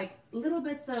pulling like little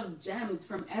bits of gems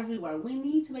from everywhere. We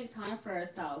need to make time for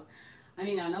ourselves. I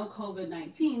mean, I know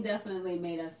COVID-19 definitely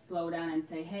made us slow down and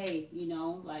say, hey, you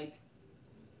know, like,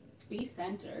 be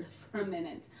centered for a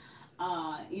minute.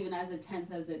 Even as intense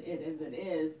as it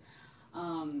is,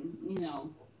 you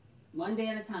know, one day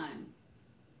at a time.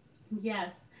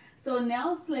 Yes. So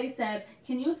Nell Slay said,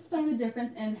 can you explain the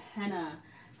difference in henna?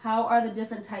 How are the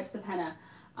different types of henna?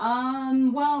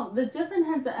 Well, the different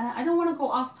heads, I don't want to go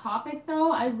off topic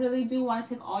though. I really do want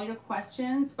to take all your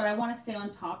questions, but I want to stay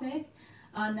on topic.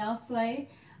 Nell Slay,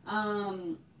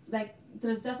 like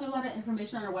there's definitely a lot of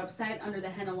information on our website under the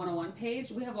Henna 101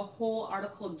 page. We have a whole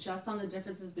article just on the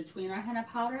differences between our henna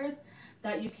powders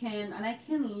that you can, and I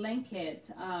can link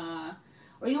it.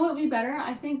 Or you know what would be better?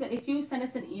 I think that if you send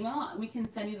us an email, we can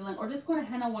send you the link. Or just go to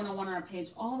Henna 101 on our page.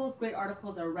 All those great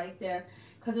articles are right there,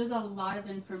 because there's a lot of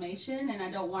information, and I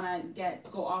don't want to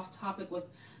go off topic with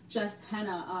just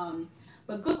henna.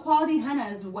 But good quality henna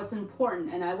is what's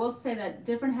important. And I will say that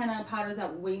different henna powders,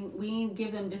 that we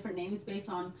give them different names based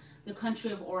on the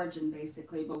country of origin,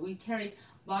 basically. But we carry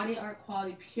body art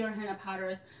quality, pure henna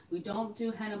powders. We don't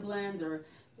do henna blends or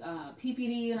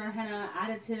PPD in our henna,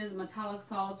 additives, metallic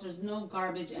salts. There's no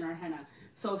garbage in our henna.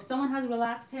 So if someone has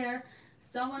relaxed hair,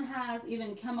 someone has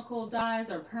even chemical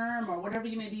dyes or perm or whatever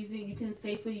you may be using, you can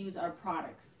safely use our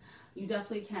products. You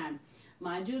definitely can.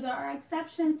 Mind you, there are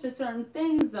exceptions to certain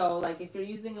things though, like if you're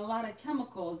using a lot of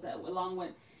chemicals that along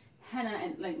with henna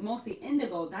and like mostly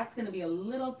indigo, that's going to be a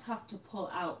little tough to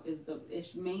pull out is the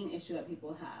main issue that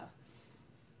people have.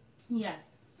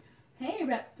 Yes. Hey,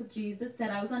 Rep Jesus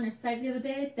said, I was on your site the other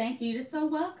day. Thank you. You're so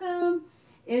welcome.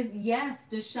 Is yes,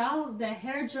 Deshelle, the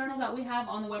hair journal that we have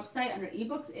on the website under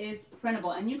ebooks is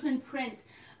printable, and you can print.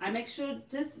 I make sure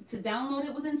just to download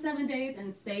it within 7 days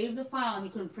and save the file, and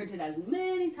you can print it as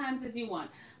many times as you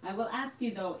want. I will ask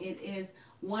you though, it is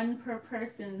one per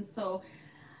person, so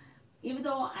even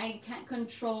though I can't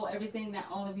control everything that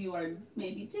all of you are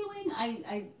maybe doing,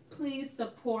 I please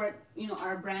support, you know,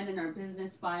 our brand and our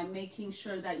business by making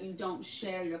sure that you don't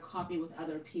share your copy with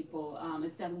other people.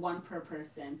 Instead, one per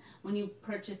person. When you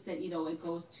purchase it, you know, it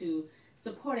goes to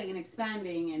supporting and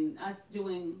expanding and us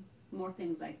doing more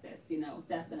things like this, you know,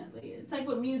 definitely. It's like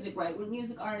with music, right? With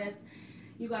music artists,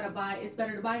 you gotta buy, it's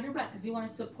better to buy direct because you want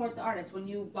to support the artist. When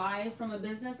you buy from a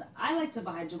business, I like to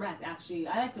buy direct actually.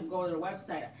 I like to go to their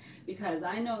website because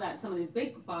I know that some of these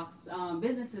big box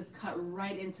businesses cut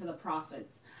right into the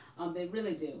profits. They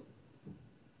really do,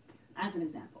 as an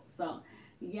example. So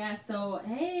yeah, so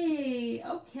hey,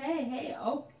 okay, hey,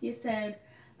 oh, you said,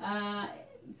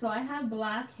 so I have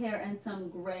black hair and some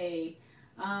gray.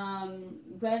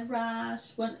 Red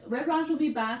Rash will be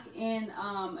back in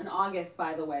August,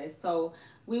 by the way. So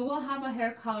we will have a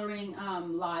hair coloring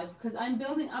live because I'm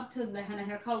building up to the henna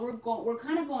hair color. We're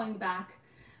kind of going back.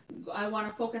 I want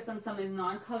to focus on some of these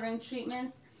non-coloring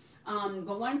treatments.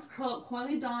 But once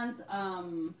Coily Dawn's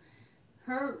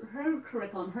her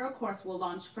curriculum, her course will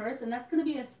launch first, and that's going to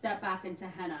be a step back into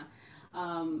henna.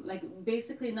 Like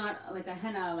basically not like a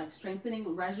henna like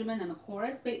strengthening regimen and a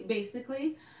course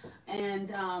basically,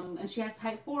 and she has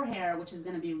type 4 hair, which is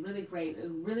going to be really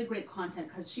great content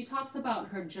because she talks about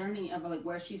her journey of like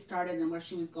where she started and where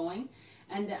she was going.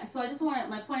 And so I just want to,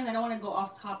 my point is I don't want to go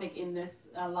off topic in this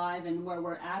live and where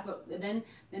we're at, but then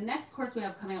the next course we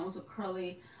have coming out was with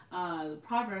Curly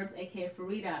Proverbs, aka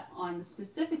Farida, on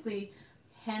specifically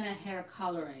henna hair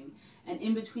coloring and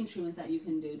in between treatments that you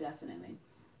can do, definitely.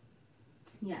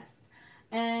 Yes.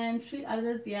 And treat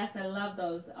others. Yes, I love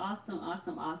those. Awesome,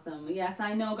 awesome, awesome. Yes,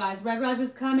 I know, guys. Red Rush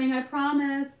is coming. I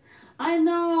promise. I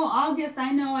know. August.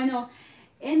 I know.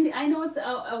 And I know it's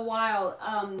a while.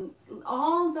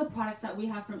 All the products that we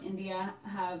have from India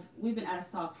we've been out of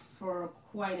stock for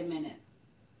quite a minute.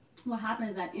 What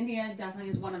happened is that India definitely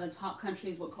is one of the top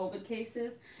countries with COVID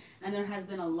cases, and there has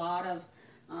been a lot of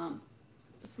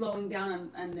slowing down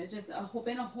and it's just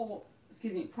been a whole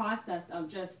process of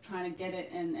just trying to get it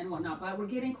and whatnot. But we're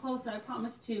getting closer. I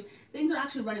promise to. Things are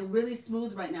actually running really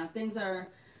smooth right now. Things are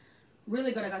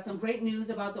really good. I got some great news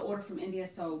about the order from India.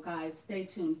 So guys, stay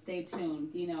tuned. Stay tuned.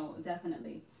 You know,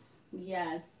 definitely.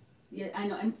 Yes. Yeah, I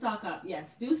know. And stock up.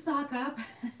 Yes, do stock up.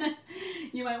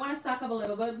 You might want to stock up a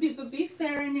little bit, but be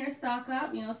fair in your stock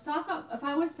up. You know, stock up. If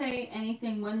I would say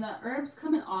anything, when the herbs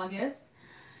come in August,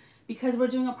 because we're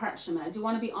doing a part shipment. I do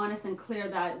want to be honest and clear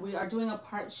that we are doing a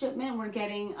part shipment. We're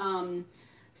getting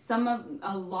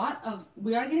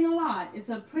we are getting a lot. It's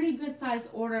a pretty good sized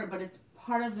order, but it's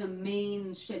part of the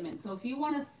main shipment. So if you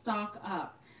want to stock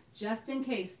up, just in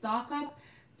case, stock up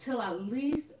till at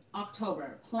least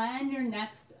October. Plan your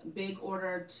next big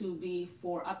order to be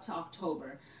for up to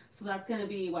October. So that's going to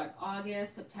be what,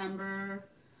 August, September,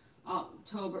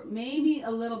 October, maybe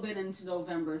a little bit into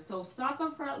November. So stock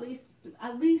up for at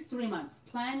least 3 months.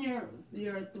 Plan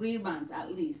your 3 months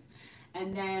at least,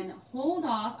 and then hold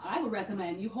off. I would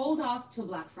recommend you hold off till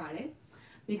Black Friday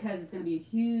because it's going to be a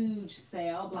huge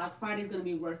sale. Black Friday is going to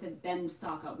be worth it. Then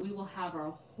stock up. We will have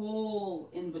our whole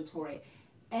inventory.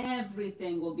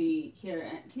 Everything will be here.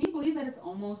 And can you believe that it's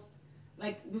almost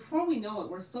like before we know it,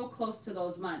 we're so close to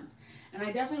those months. And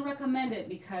I definitely recommend it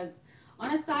because,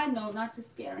 on a side note, not to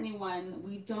scare anyone,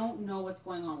 we don't know what's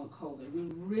going on with COVID.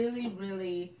 We really,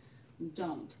 really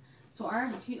don't. So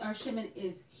our shipment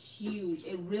is huge.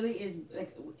 It really is.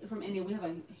 Like from India, we have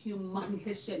a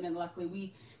humongous shipment.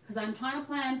 Luckily, because I'm trying to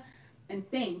plan and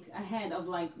think ahead of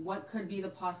like what could be the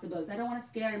possibilities. I don't want to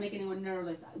scare and make anyone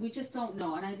nervous. We just don't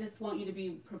know, and I just want you to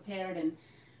be prepared and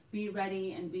be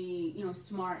ready and be, you know,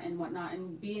 smart and whatnot,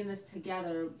 and be in this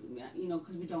together, you know,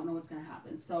 because we don't know what's going to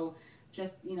happen. So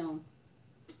just, you know,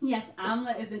 yes,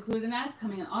 Amla is included in that. It's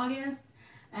coming in August.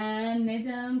 And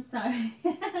Nidam, sorry.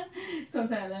 So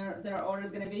their order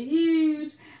is going to be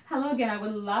huge. Hello again. I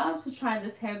would love to try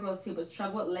this hair growth too, but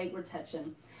struggle with late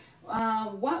retention.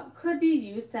 What could be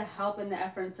used to help in the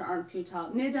efforts that aren't futile?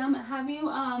 Nidam, have you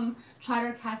tried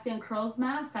our Cassian Curls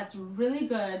mask? That's really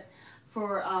good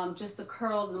for just the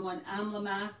curls and one Amla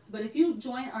masks. But if you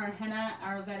join our Henna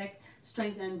Ayurvedic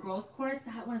Strength and Growth course.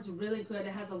 That one is really good.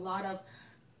 It has a lot of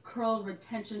curl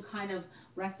retention kind of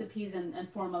recipes and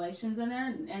formulations in there,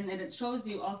 and it shows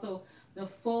you also the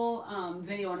full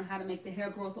video on how to make the hair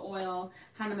growth oil,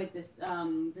 how to make this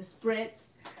the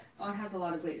spritz. Oh, it has a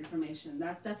lot of great information.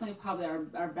 That's definitely probably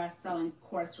our best-selling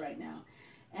course right now.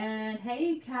 And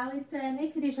hey, Callie said, hey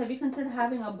Khadijah, have you considered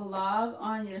having a blog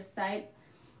on your site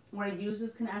where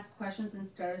users can ask questions and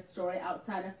start a story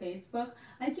outside of Facebook?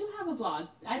 I do have a blog.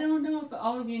 I don't know if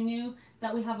all of you knew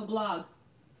that we have a blog.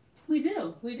 We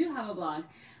do have a blog.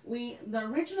 The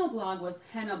original blog was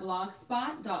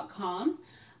hennablogspot.com,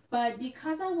 but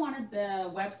because I wanted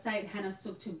the website Henna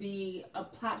Souk to be a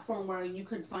platform where you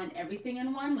could find everything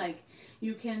in one, like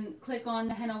you can click on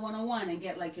the Henna 101 and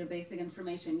get like your basic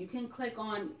information. You can click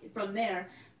on, from there,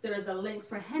 there's a link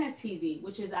for Henna TV,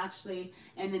 which is actually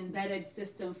an embedded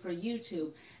system for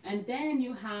YouTube. And then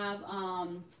you have,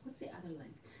 what's the other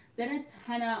link? Then it's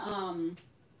Henna,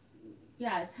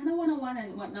 yeah, it's Henna 101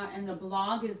 and whatnot, and the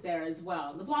blog is there as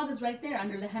well. The blog is right there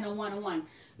under the Henna 101.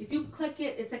 If you click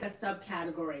it, it's like a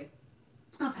subcategory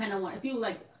of Henna 1. If you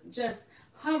like just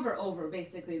hover over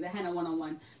basically the Henna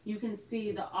 101, you can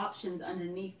see the options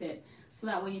underneath it. So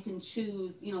that way you can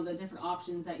choose, you know, the different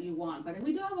options that you want. But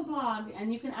we do have a blog,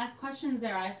 and you can ask questions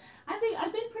there. I think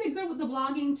I've been pretty good with the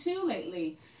blogging too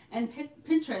lately. And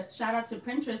Pinterest, shout out to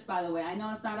Pinterest, by the way. I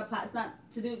know it's not it's not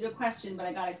to do with your question, but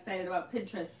I got excited about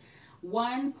Pinterest.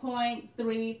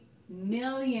 1.3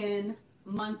 million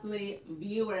monthly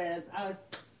viewers. I was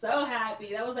so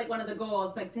happy. That was like one of the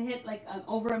goals, like to hit like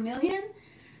over 1 million.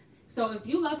 So if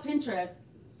you love Pinterest,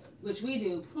 which we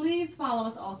do, please follow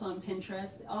us also on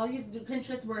Pinterest. All you do,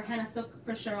 Pinterest, we're Henna Souk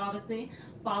for sure, obviously.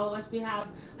 Follow us.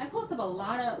 I post up a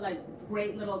lot of like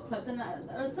great little clips, and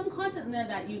there's some content in there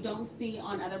that you don't see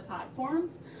on other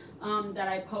platforms that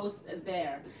I post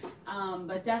there.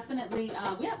 But definitely,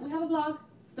 we have a blog.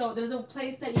 So there's a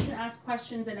place that you can ask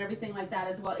questions and everything like that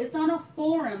as well. It's not a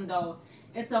forum though,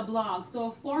 it's a blog. So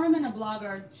a forum and a blog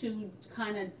are two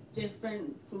kind of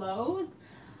different flows.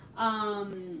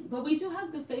 But we do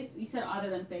have you said other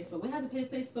than Facebook. We have the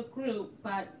Facebook group,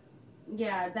 but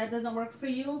yeah, that doesn't work for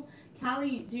you.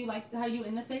 Callie, are you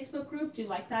in the Facebook group? Do you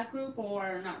like that group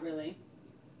or not really?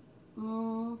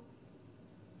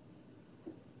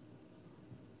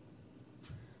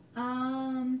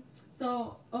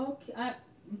 So, okay.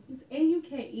 It's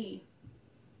A-U-K-E.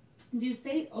 Do you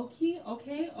say Oki?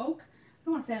 Okay, Oak? I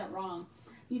don't want to say that wrong.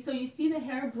 So you see the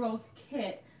hair growth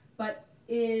kit, but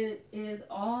it is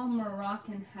all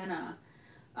Moroccan henna.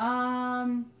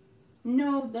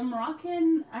 No, the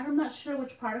Moroccan, I'm not sure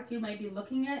which product you might be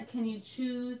looking at. Can you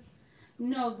choose?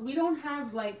 No, we don't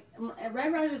have like,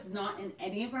 Red Raj is not in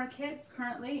any of our kits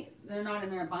currently. They're not in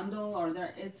their bundle, or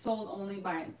it's sold only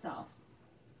by itself.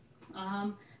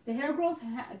 The hair growth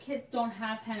kits don't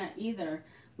have henna either.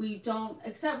 We don't,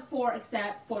 except for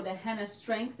the henna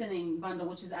strengthening bundle,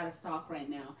 which is out of stock right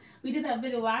now. We did that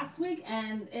video last week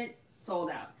and it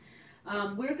sold out.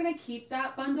 We're going to keep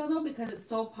that bundle though, because it's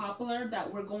so popular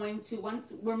that we're going to,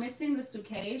 once we're missing the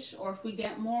Sukesh, or if we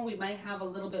get more, we might have a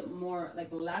little bit more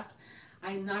like left.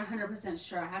 I'm not 100%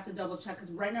 sure. I have to double check,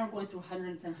 because right now we're going through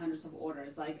hundreds and hundreds of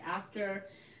orders. Like after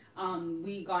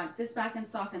we got this back in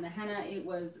stock and the henna, it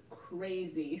was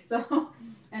crazy. So,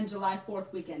 and July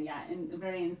 4th weekend, yeah, and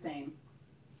very insane.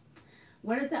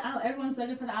 Where's the everyone's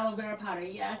looking for the aloe vera powder?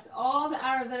 Yes, all the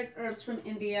Ayurvedic herbs from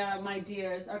India, my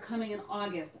dears, are coming in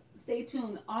August. Stay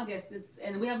tuned, August.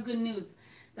 And we have good news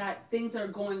that things are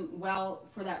going well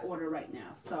for that order right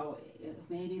now. So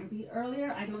maybe it'll be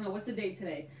earlier. I don't know. What's the date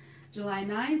today? July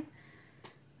 9th.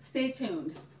 Stay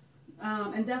tuned.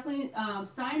 And definitely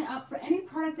sign up for any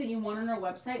product that you want on our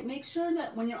website. Make sure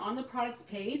that when you're on the products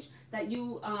page that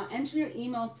you enter your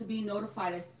email to be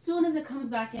notified. As soon as it comes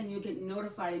back in, you'll get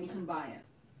notified and you can buy it.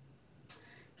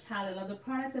 Callie, I love the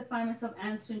products. I find myself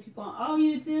answering people. Oh,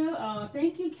 you do? Oh,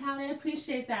 thank you, Callie. I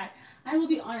appreciate that. I will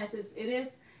be honest.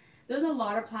 There's a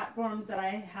lot of platforms that I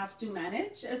have to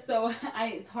manage. So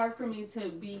it's hard for me to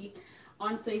be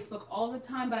on Facebook all the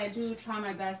time, but I do try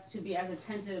my best to be as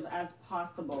attentive as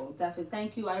possible. Definitely.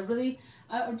 Thank you. I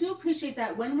do appreciate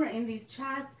that when we're in these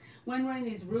chats, when we're in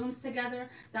these rooms together,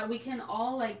 that we can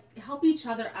all like help each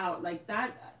other out. Like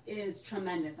that is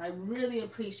tremendous. I really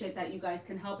appreciate that you guys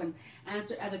can help and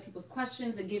answer other people's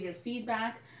questions and give your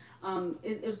feedback.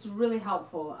 It's really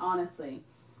helpful, honestly.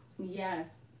 Yes.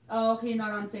 Oh, okay, you're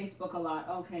not on Facebook a lot.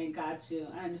 Okay, got you.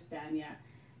 I understand, yeah.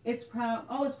 It's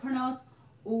pronounced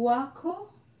Uwaku?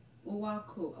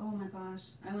 Uwaku. Oh my gosh.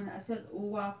 I feel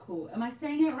Uwaku. Am I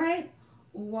saying it right?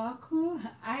 Uwaku?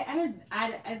 I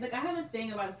have a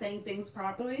thing about saying things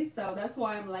properly, so that's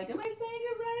why I'm like, am I saying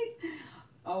it right?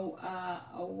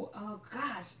 Oh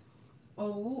gosh.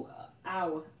 Oh,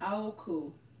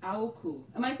 Aoku. Aoku.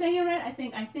 Am I saying it right? I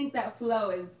think that flow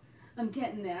is, I'm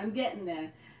getting there. I'm getting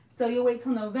there. So you'll wait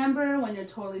till November when you're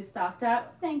totally stocked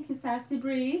up. Thank you, Sassy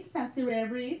Breed, Sassy Rare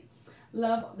Breed.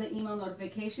 Love the email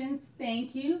notifications.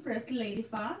 Thank you, First Lady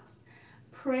Fox.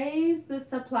 Praise the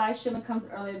supply shipment comes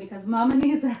earlier because Mama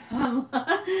needs her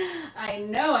amla. I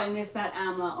know I miss that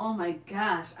amla. Oh my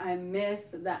gosh, I miss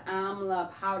the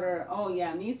amla powder. Oh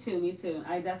yeah, me too, me too.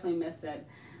 I definitely miss it.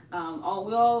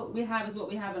 All we have is what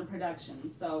we have in production.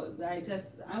 So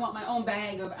I want my own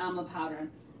bag of amla powder.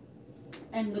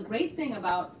 And the great thing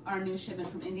about our new shipment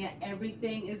from India,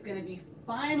 everything is going to be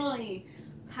finally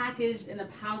packaged in the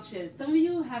pouches. Some of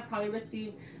you have probably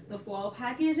received the foil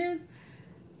packages.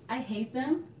 I hate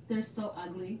them. They're so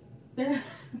ugly. They're,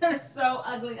 they're so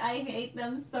ugly. I hate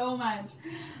them so much.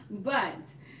 But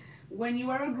when you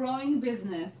are a growing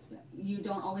business, you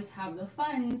don't always have the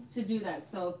funds to do that.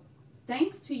 So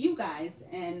thanks to you guys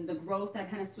and the growth that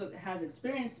Hannah Swift has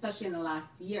experienced, especially in the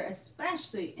last year,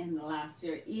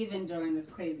 even during this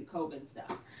crazy COVID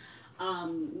stuff,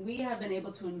 we have been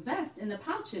able to invest in the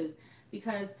pouches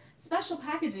because special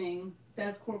packaging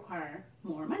does require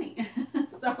more money.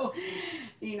 So,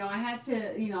 I had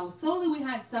to, slowly we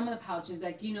had some of the pouches,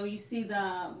 like, you see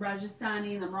the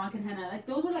Rajasthani and the Moroccan henna, like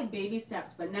those were like baby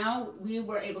steps, but now we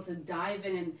were able to dive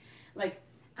in and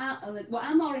well,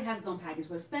 Alma already has its own package,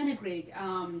 but Fenugreek,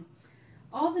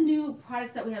 all the new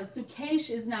products that we have, Sukesh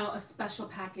is now a special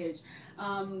package.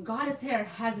 Goddess Hair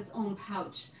has its own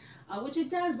pouch, which it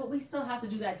does, but we still have to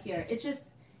do that here.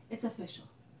 It's official.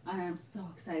 I am so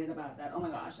excited about that. Oh my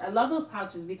gosh. I love those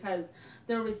pouches because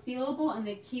they're resealable and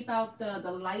they keep out the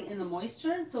light and the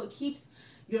moisture. So it keeps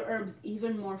your herbs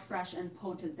even more fresh and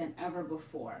potent than ever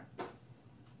before.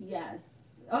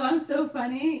 Yes. Oh, I'm so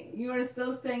funny. You are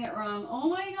still saying it wrong. Oh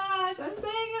my gosh. I'm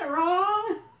saying it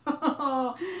wrong.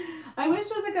 Oh, I wish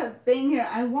there was like a thing here.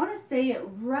 I want to say it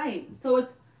right. So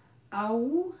it's,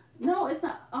 oh, no, it's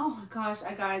not. Oh my gosh.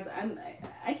 Guys,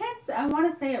 I can't say, I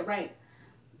want to say it right.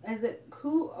 Is it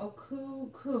ku? Oh, ku.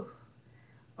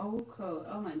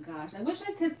 Oh my gosh. I wish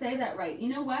I could say that right. You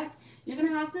know what? You're going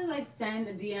to have to like send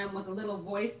a DM with a little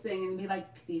voice thing and be like,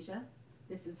 Khadijah,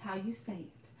 this is how you say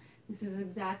it. This is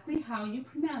exactly how you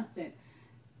pronounce it.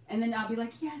 And then I'll be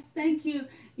like, yes, thank you.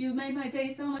 You made my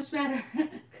day so much better.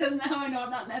 Because now I know I'm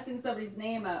not messing somebody's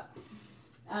name up.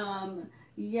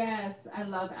 Yes, I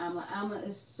love Amla. Amla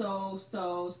is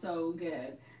so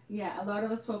good. Yeah, a lot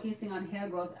of us focusing on hair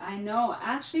growth. I know.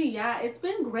 Actually, yeah, it's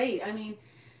been great. I mean,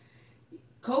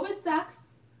 COVID sucks,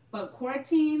 but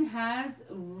quarantine has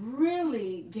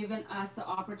really given us the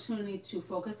opportunity to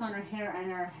focus on our hair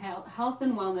and our health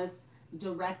and wellness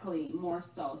directly more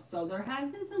so. So there has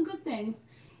been some good things,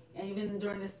 even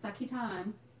during this sucky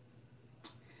time.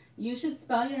 You should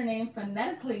spell your name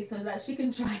phonetically so that she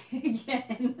can try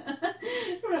again.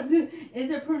 Is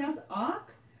it pronounced Ak?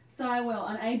 So I will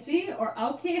on IG or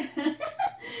okay.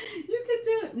 You could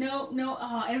do no.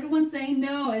 Oh, everyone's saying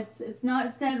no. It's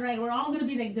not said right. We're all gonna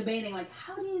be like debating like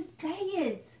how do you say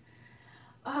it?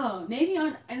 Oh, maybe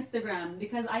on Instagram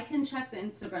because I can check the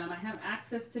Instagram. I have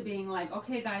access to being like,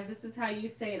 okay, guys, this is how you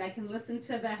say it. I can listen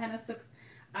to the Henna Suk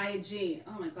IG.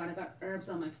 Oh my God, I got herbs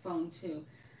on my phone too.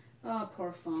 Oh,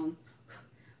 poor phone.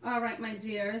 All right, my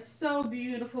dears. So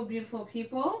beautiful, beautiful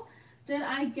people. Did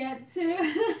I get to?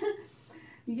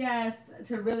 Yes,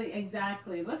 to really,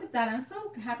 exactly. Look at that. I'm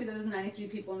so happy that there's 93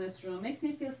 people in this room. Makes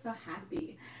me feel so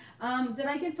happy. Did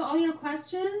I get to all your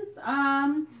questions?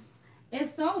 If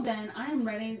so, then I am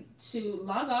ready to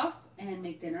log off and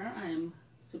make dinner. I am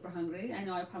super hungry. I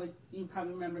know you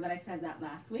probably remember that I said that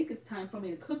last week. It's time for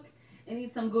me to cook and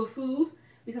eat some good food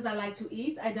because I like to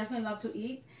eat. I definitely love to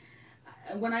eat.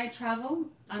 When I travel,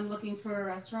 I'm looking for a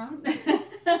restaurant.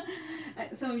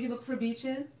 Some of you look for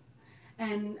beaches.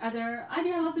 And I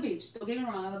love the beach. Don't get me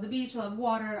wrong. I love the beach. I love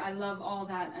water. I love all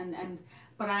that.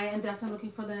 But I am definitely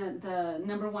looking for the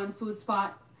number one food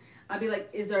spot. I'd be like,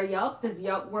 is there a Yelp? Does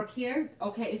Yelp work here?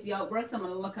 Okay, if Yelp works, I'm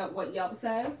gonna look up what Yelp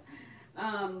says.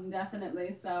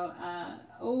 Definitely. So,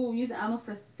 use Alma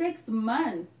for 6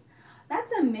 months.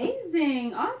 That's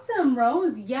amazing. Awesome,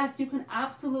 Rose. Yes, you can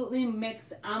absolutely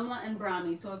mix Amla and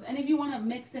Brahmi. So if any of you want to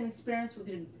mix and experiment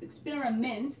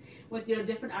with your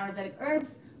different Ayurvedic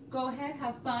herbs, go ahead,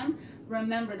 have fun.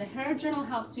 Remember, the Hair Journal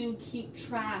helps you keep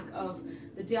track of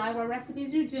the DIY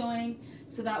recipes you're doing,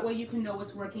 so that way you can know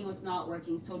what's working, what's not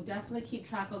working. So definitely keep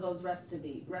track of those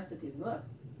recipes. Look.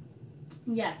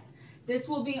 Yes, this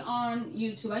will be on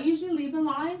YouTube. I usually leave the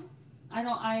lives.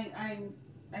 I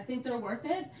think they're worth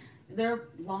it. They're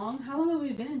long. How long have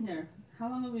we been in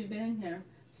here?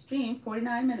 stream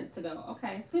 49 minutes ago.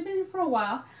 Okay, so we've been here for a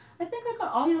while. I think I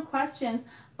got all your questions,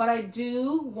 but I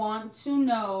do want to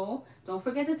know, don't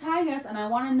forget to tag us, and I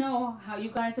want to know how you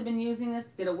guys have been using this.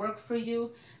 Did it work for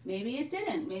you? Maybe it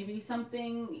didn't. Maybe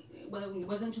something, well, it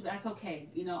wasn't true. That's okay.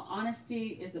 You know,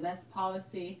 honesty is the best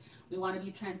policy. We want to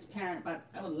be transparent, but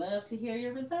I would love to hear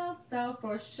your results, though,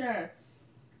 for sure.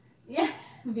 Yeah,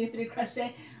 B3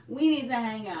 Crochet. We need to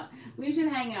hang out. We should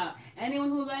hang out. Anyone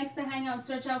who likes to hang out,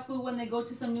 search out food when they go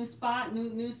to some new spot,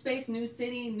 new space, new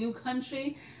city, new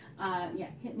country, yeah,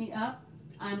 hit me up.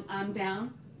 I'm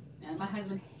down. And my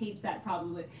husband hates that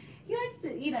probably. He likes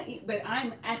to eat, but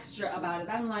I'm extra about it.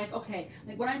 I'm like, okay,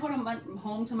 like when I go to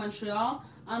home to Montreal,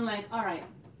 I'm like, all right,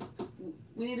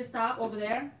 we need to stop over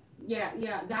there.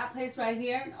 Yeah, that place right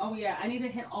here. Oh yeah, I need to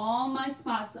hit all my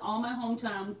spots, all my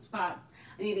hometown spots.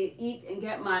 I need to eat and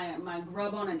get my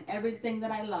grub on and everything that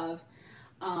I love.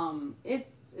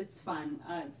 It's fun.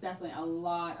 It's definitely a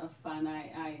lot of fun.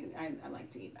 I like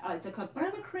to eat. I like to cook, but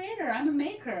I'm a creator. I'm a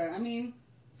maker. I mean,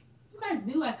 you guys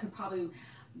knew I could probably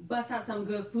bust out some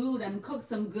good food and cook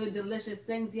some good delicious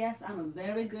things. Yes, I'm a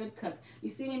very good cook. You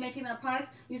see me making that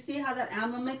products? You see how that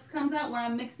almond mix comes out when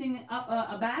I'm mixing up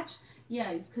a batch?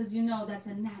 Yeah, it's because you know that's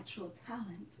a natural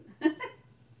talent.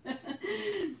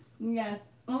 Yes.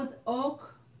 Oh, it's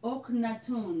oak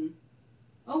natun.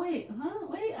 Oh wait, huh?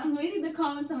 Wait, I'm reading the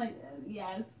comments. I'm like,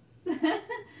 yes,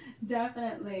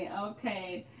 definitely.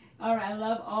 Okay. All right, I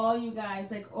love all you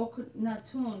guys. Like oak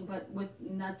natun, but with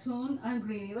natun, I'm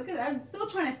greedy. Look at, I'm still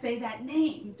trying to say that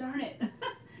name. Darn it.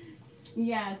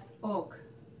 Yes, oak,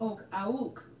 auk,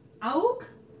 auk.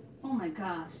 Oh my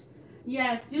gosh.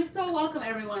 Yes, you're so welcome,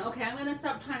 everyone. Okay, I'm gonna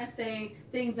stop trying to say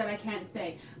things that I can't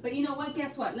say. But you know what?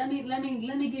 Guess what? Let me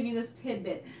give you this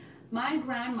tidbit. My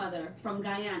grandmother from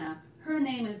Guyana, her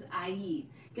name is Ai.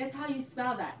 Guess how you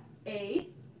spell that?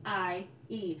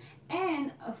 A-I-E.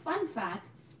 And a fun fact,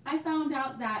 I found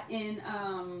out that in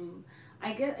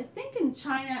I think in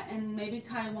China and maybe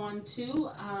Taiwan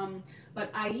too, but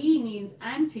Ai means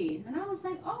auntie. And I was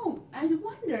like, oh, I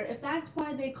wonder if that's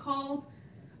why they called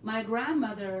my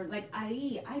grandmother like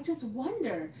Ai. I just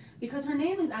wonder because her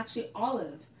name is actually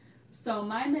Olive. So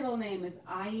my middle name is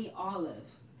Ai Olive.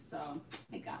 So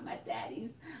I got my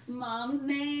daddy's mom's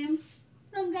name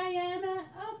from Guyana.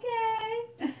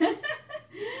 Okay.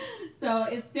 So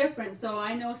it's different. So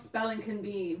I know spelling can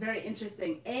be very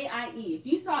interesting. A-I-E. If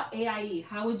you saw A-I-E,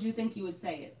 how would you think you would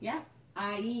say it? Yeah,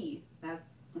 I-E. That's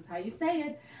how you say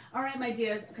it. All right, my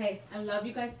dears. Okay, I love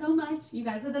you guys so much. You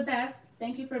guys are the best.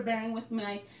 Thank you for bearing with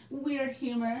my weird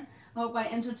humor. I hope I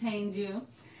entertained you.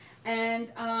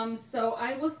 And so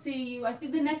I will see you. I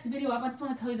think the next video up, I just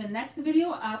want to tell you the next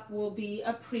video up will be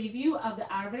a preview of the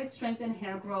Ayurvedic Strength and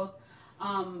Hair Growth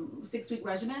 6-week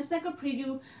regimen. It's like a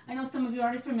preview. I know some of you are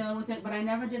already familiar with it, but I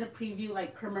never did a preview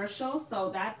like commercial. So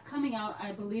that's coming out.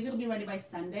 I believe it'll be ready by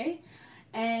Sunday.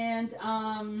 And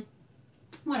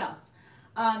what else?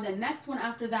 The next one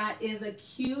after that is a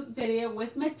cute video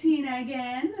with Matina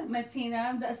again.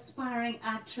 Matina, the aspiring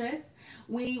actress.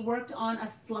 We worked on a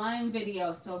slime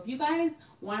video. So if you guys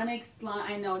want to make slime,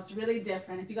 I know it's really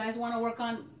different. If you guys want to work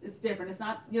on, it's different. It's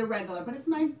not your regular, but it's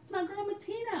my girl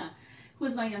Matina, who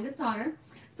is my youngest daughter.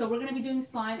 So we're going to be doing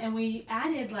slime, and we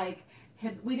added like,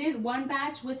 we did one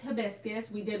batch with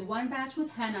hibiscus, we did one batch with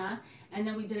henna, and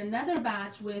then we did another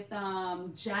batch with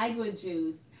jagua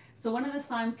juice. So one of the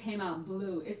slimes came out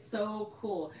blue. It's so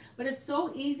cool. But it's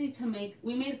so easy to make.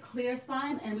 We made clear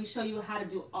slime and we show you how to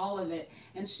do all of it.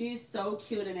 And she's so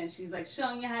cute in it. She's like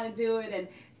showing you how to do it. And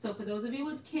so for those of you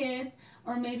with kids,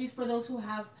 or maybe for those who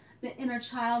have the inner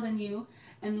child in you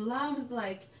and loves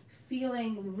like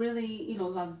feeling really, you know,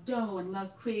 loves dough and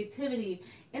loves creativity,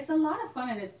 it's a lot of fun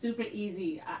and it's super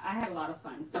easy. I had a lot of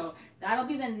fun. So that'll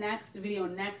be the next video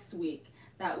next week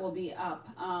that will be up.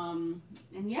 And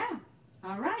yeah.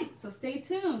 All right, so stay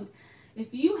tuned.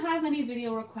 If you have any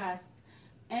video requests,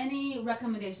 any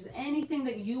recommendations, anything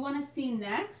that you want to see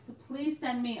next, please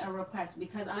send me a request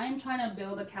because I'm trying to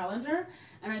build a calendar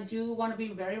and I do want to be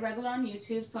very regular on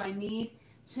YouTube, so I need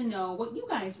to know what you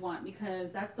guys want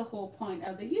because that's the whole point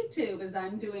of the YouTube is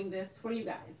I'm doing this for you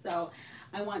guys. So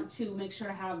I want to make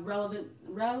sure I have relevant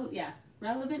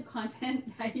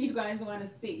content that you guys want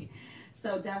to see.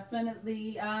 So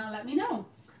definitely let me know.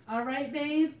 All right,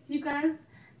 babes, you guys,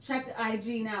 check the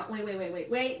IG now.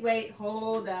 Wait,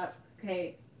 hold up.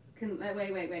 Okay,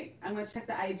 wait. I'm gonna check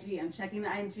the IG. I'm checking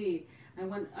the IG.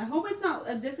 I hope it's not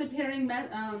a disappearing.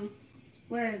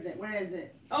 Where is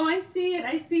it? Oh, I see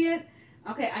it.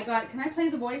 Okay, I got it. Can I play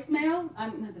the voicemail?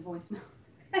 Not the voicemail.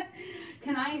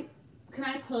 Can I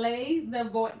play the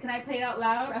voice? Can I play it out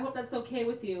loud? I hope that's okay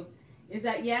with you. Is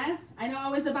that yes? I know I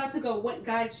was about to go. What,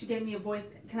 guys? She gave me a voice.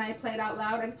 Can I play it out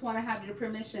loud? I just want to have your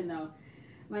permission, though.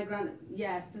 My grand.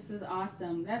 Yes, this is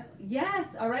awesome. That's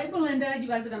yes. All right, Belinda. You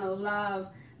guys are gonna love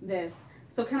this.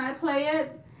 So can I play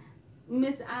it,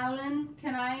 Miss Allen?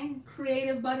 Can I?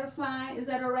 Creative Butterfly. Is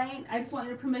that all right? I just want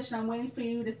your permission. I'm waiting for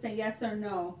you to say yes or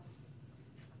no,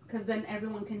 because then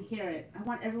everyone can hear it. I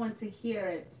want everyone to hear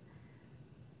it.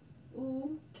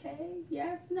 Okay.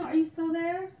 Yes. No. Are you still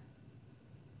there?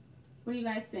 What do you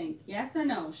guys think? Yes or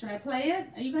no? Should I play it?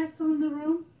 Are you guys still in the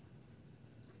room?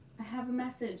 I have a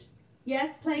message.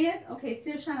 Yes, play it? Okay,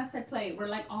 Sirshana said play it. We're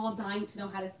like all dying to know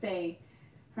how to say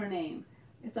her name.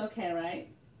 It's okay, right?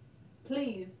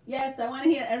 Please. Yes, I want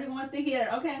to hear. Everyone wants to hear.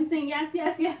 Okay, I'm saying yes,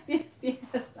 yes, yes, yes,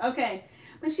 yes. Okay.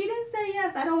 But she didn't say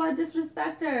yes. I don't want to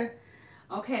disrespect her.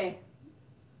 Okay.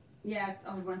 Yes.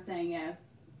 Oh, everyone's saying yes.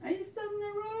 Are you still in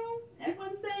the room?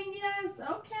 Everyone's saying yes.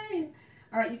 Okay.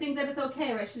 All right, you think that it's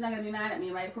okay, right? She's not going to be mad at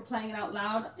me, right? If we're playing it out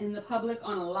loud in the public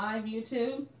on a live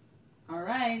YouTube. All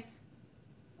right.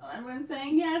 Oh, everyone's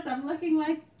saying yes. I'm looking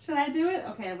like, should I do it?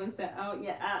 Okay, everyone said, oh,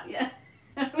 yeah, yeah.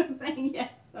 Everyone's saying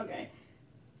yes. Okay.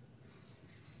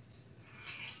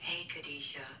 Hey,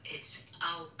 Khadijah. It's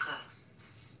Auke.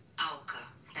 Auke.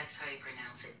 That's how you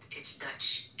pronounce it. It's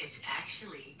Dutch. It's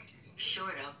actually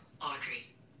short of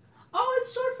Audrey. Oh,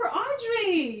 it's short for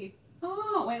Audrey.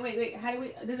 Oh, wait. How do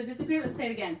we, does it disappear? Let's say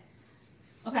it again.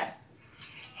 Okay.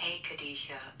 Hey,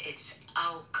 Khadijah. It's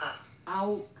Auke.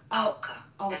 Auke.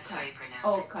 Auke. That's how you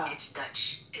pronounce Auke. it. It's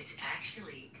Dutch. It's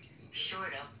actually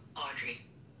short of Audrey.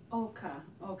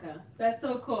 Auke. That's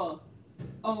so cool.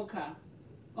 Auke.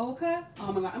 Auke?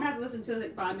 Oh my God. I'm going to have to listen to it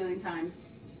like 5 million times.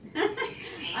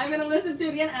 I'm going to listen to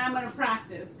it again and I'm going to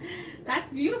practice.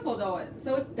 That's beautiful though.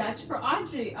 So it's Dutch for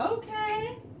Audrey.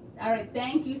 Okay. All right.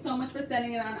 Thank you so much for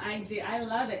sending it on IG. I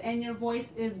love it. And your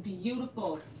voice is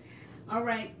beautiful. All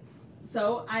right.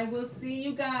 So I will see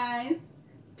you guys.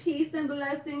 Peace and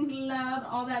blessings, love,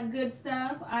 all that good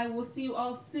stuff. I will see you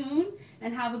all soon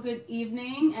and have a good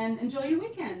evening and enjoy your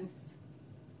weekends.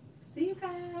 See you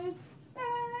guys.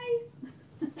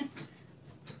 Bye.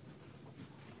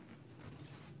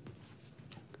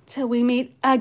 Till we meet again.